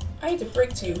 Chris. I hate to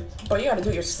break to you, but you gotta do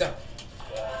it yourself.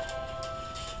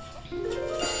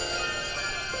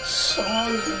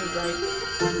 Sorry, right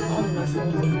on my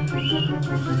phone.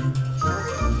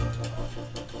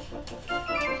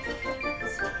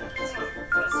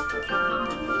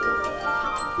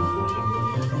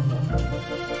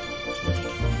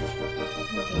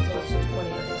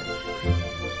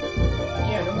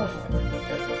 Yeah, no more.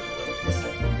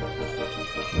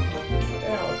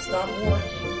 Yeah, stop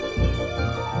working.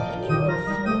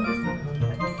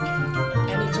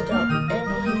 And he took out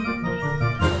everything.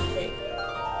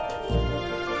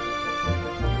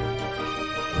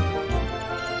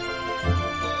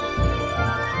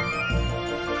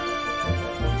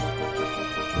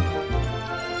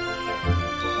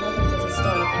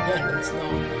 It's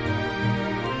not.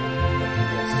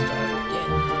 Let's start again.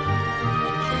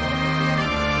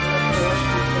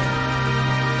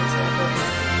 It's not working.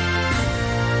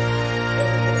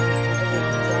 Everything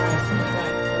drives and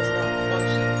that does not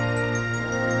function.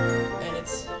 And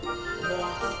it's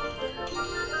not.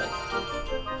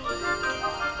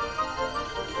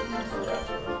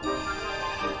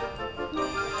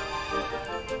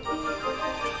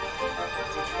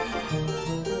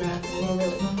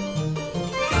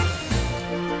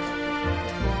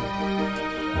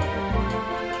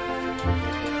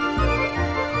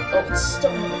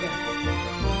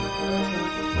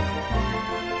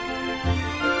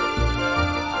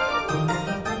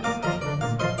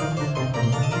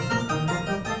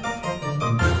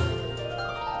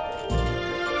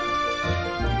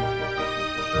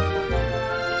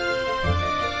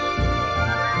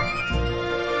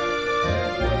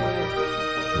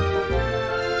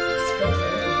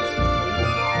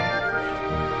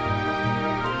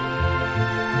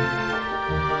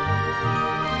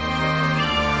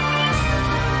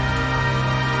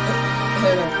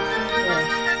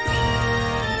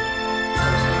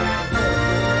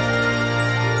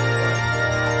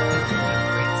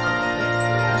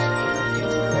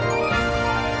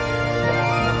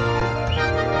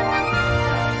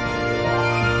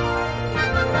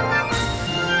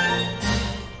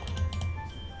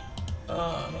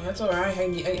 That's alright. I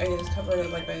just covered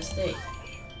it like by mistake.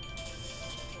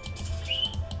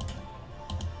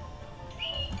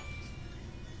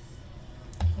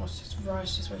 Oh, it's just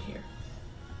rush, just right here.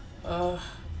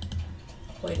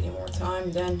 Play it any more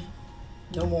time, then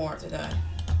no more after that.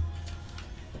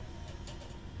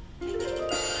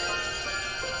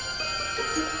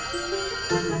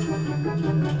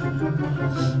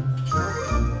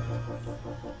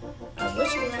 I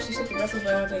wish you could actually skip the rest of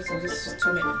the video, so this is just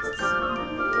 2 minutes.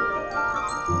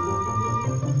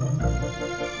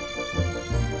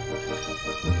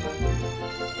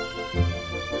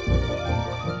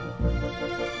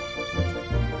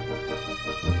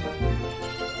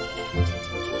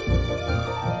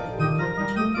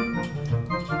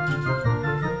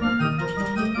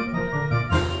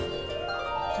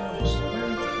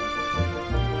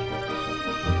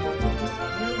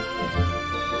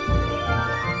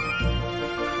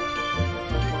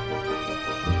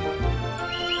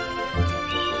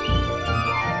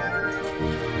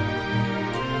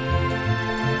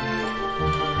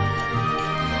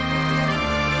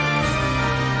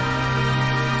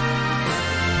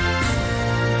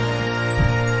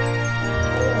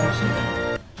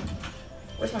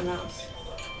 Where's my mouse?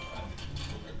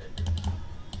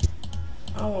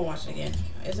 I don't want to watch it again.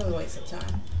 It's a waste of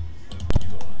time.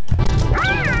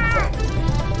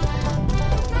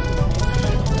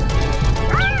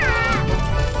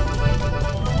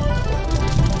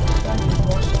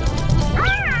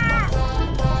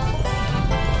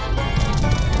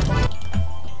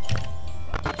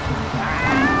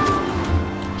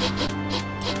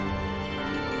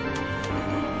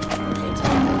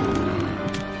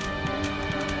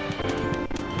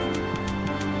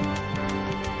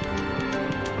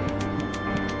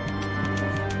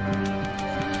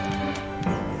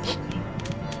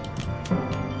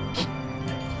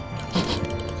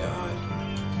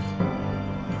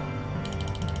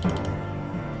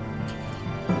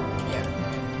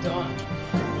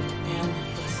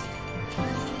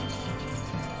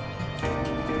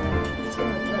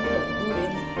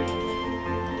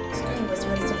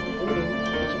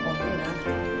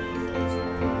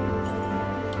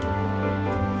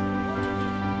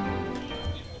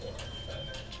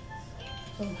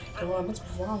 God, what's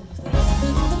wrong with this?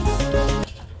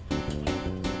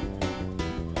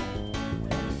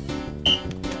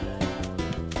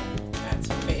 That's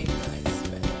fake, nice,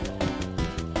 but...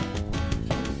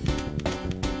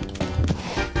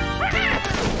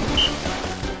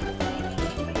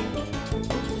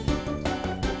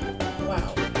 Wow,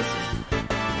 this is...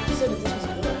 You said that this was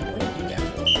good. What did you do that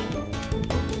for?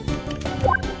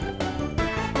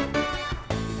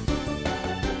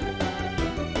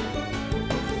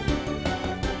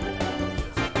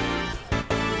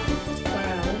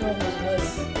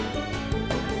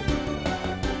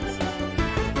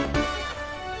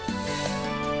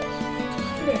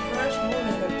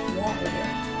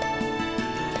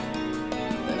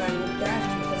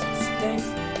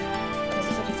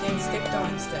 Sticked on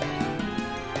instead.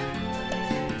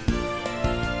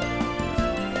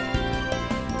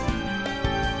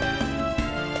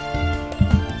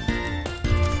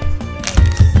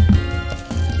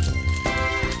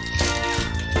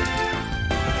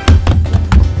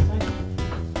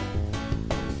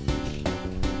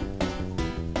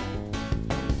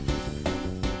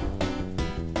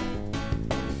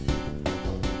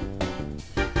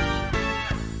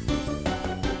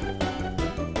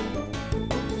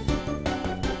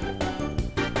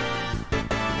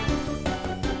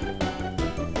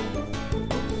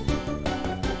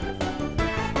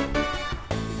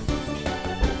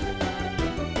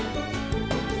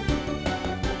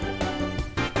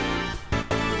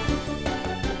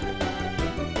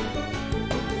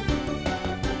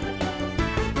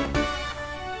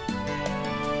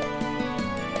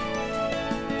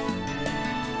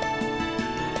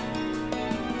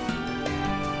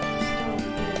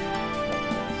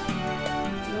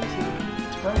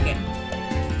 Broken.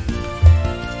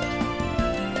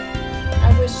 I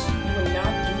wish you would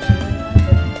not do something like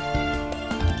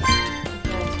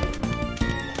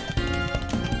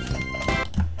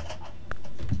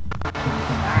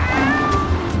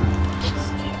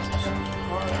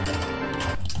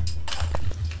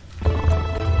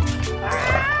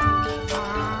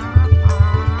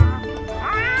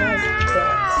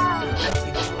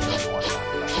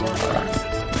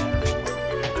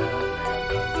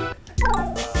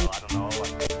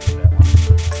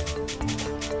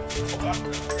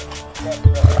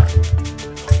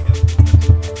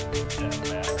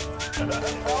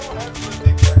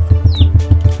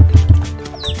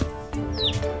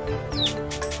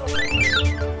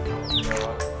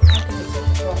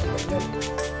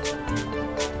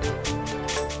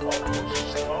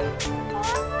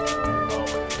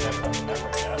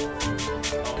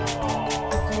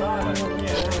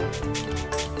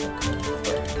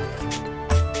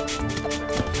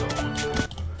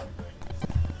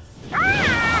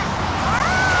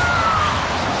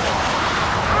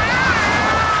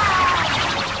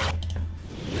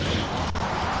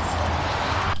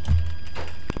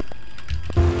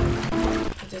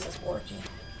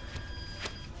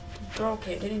broke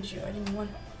it, didn't you? I didn't want.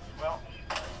 Well,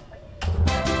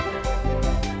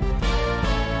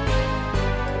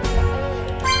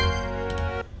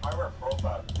 I wear a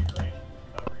profile to be great.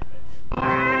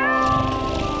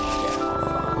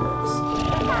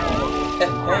 Hey.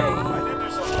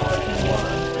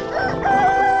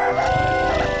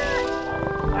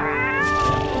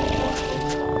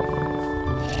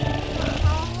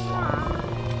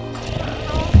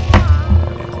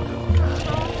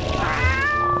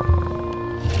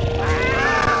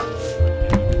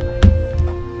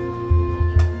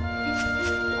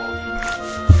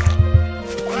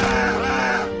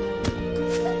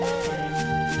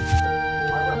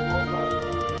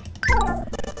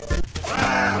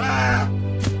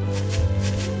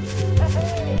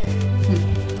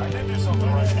 I did do something.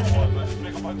 I did do something right. Let's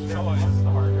make a bunch of noise. The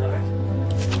hard drive.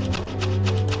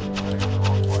 I got the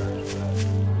wrong wires for that.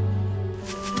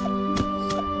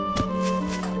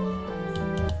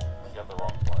 You got the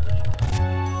wrong wires.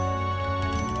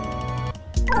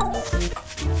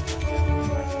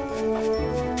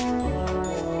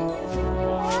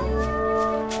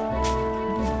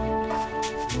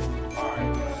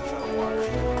 Alright, there's another wire.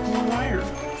 Wire.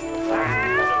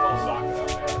 There's a little socket up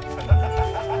there.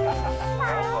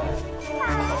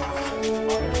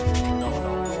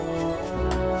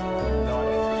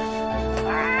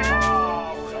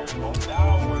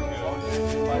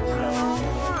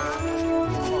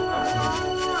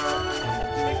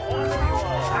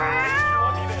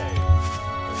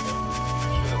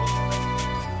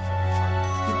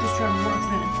 You just trying to work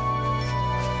then.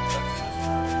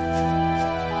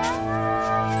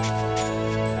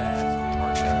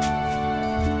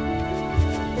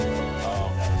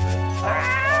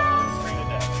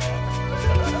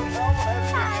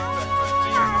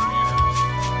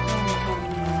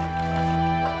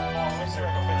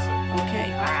 Okay.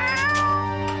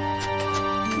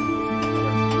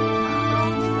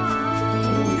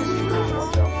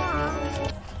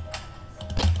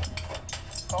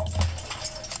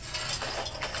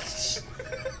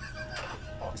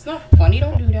 It's not funny,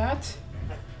 don't do that.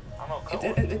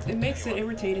 It makes it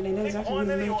irritating and it doesn't actually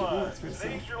really make it worse for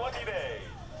itself. Today's your lucky day.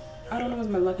 I don't know what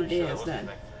my lucky day is then.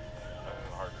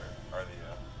 Hard drive. Or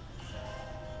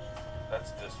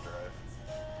that's disk drive.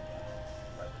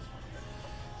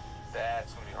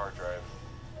 That's gonna be hard drive.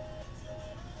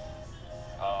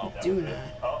 Do not.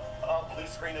 Blue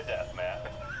screen of death,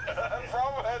 Matt.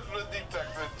 Problem has been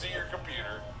detected to your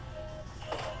computer.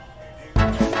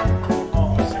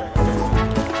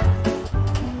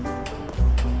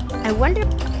 I wonder.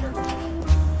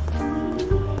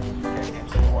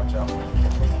 Watch out.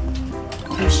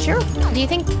 You sure? Do you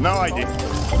think No, I didn't.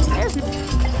 there's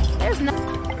no.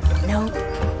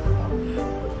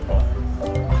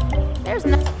 There's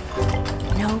no.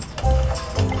 No.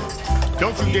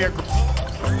 Don't you dare.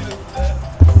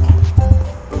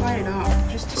 Quiet it off.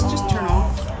 Just turn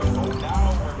off.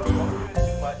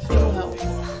 It'll help.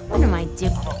 What am I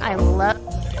doing? I love.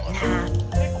 Nah.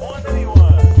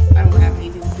 I don't have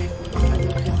anything to pick with. I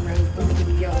look around. I'm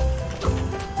gonna yell.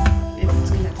 If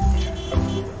it's gonna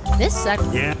there. This sucks.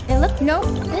 Yeah. Hey, look, no.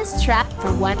 This trap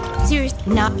for one. Serious.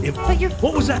 No. But you're.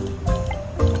 What was that?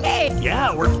 Hey.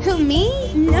 Yeah, we're. Who, me?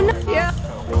 No, no. Yeah.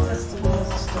 That's the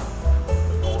most stuff.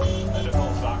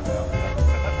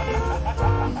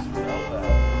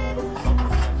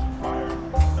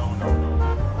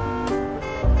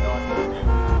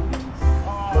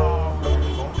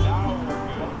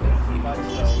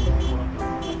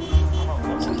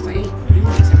 Since I ain't doing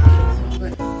this every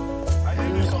but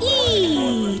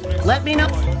Let me know.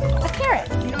 A carrot.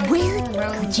 Weird.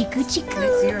 Coochie coochie coo.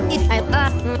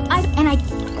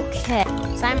 Okay.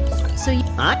 Simon. So you.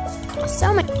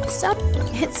 So much. So.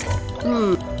 It's.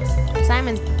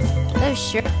 Simon. Oh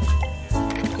sure.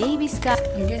 Baby Scott.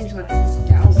 you're getting to like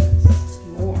thousands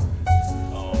more.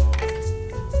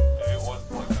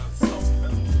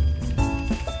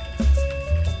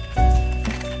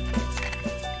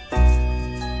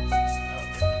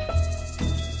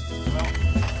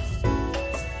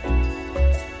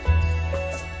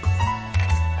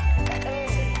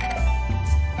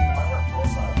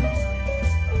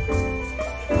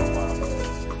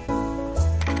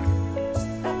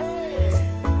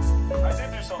 I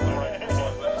did do something right.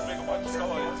 Let's make a bunch of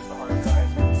noise. The hard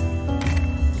drive.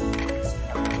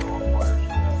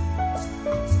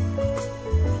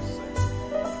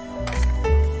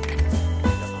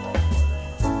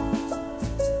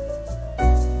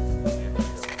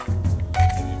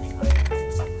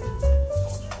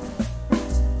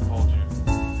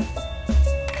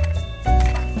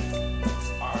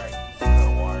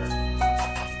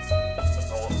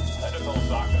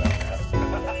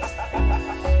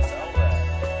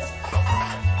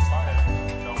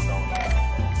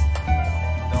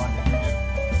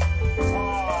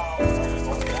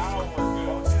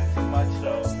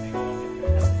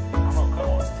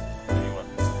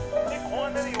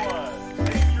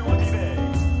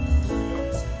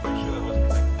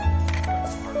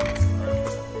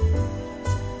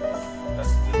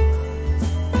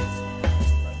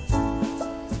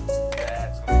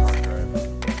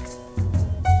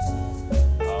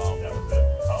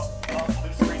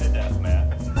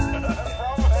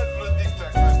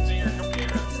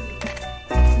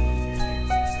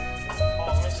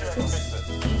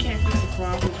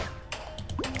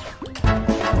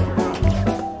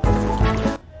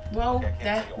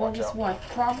 Okay? Well, guess what?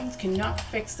 Problems cannot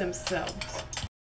fix themselves.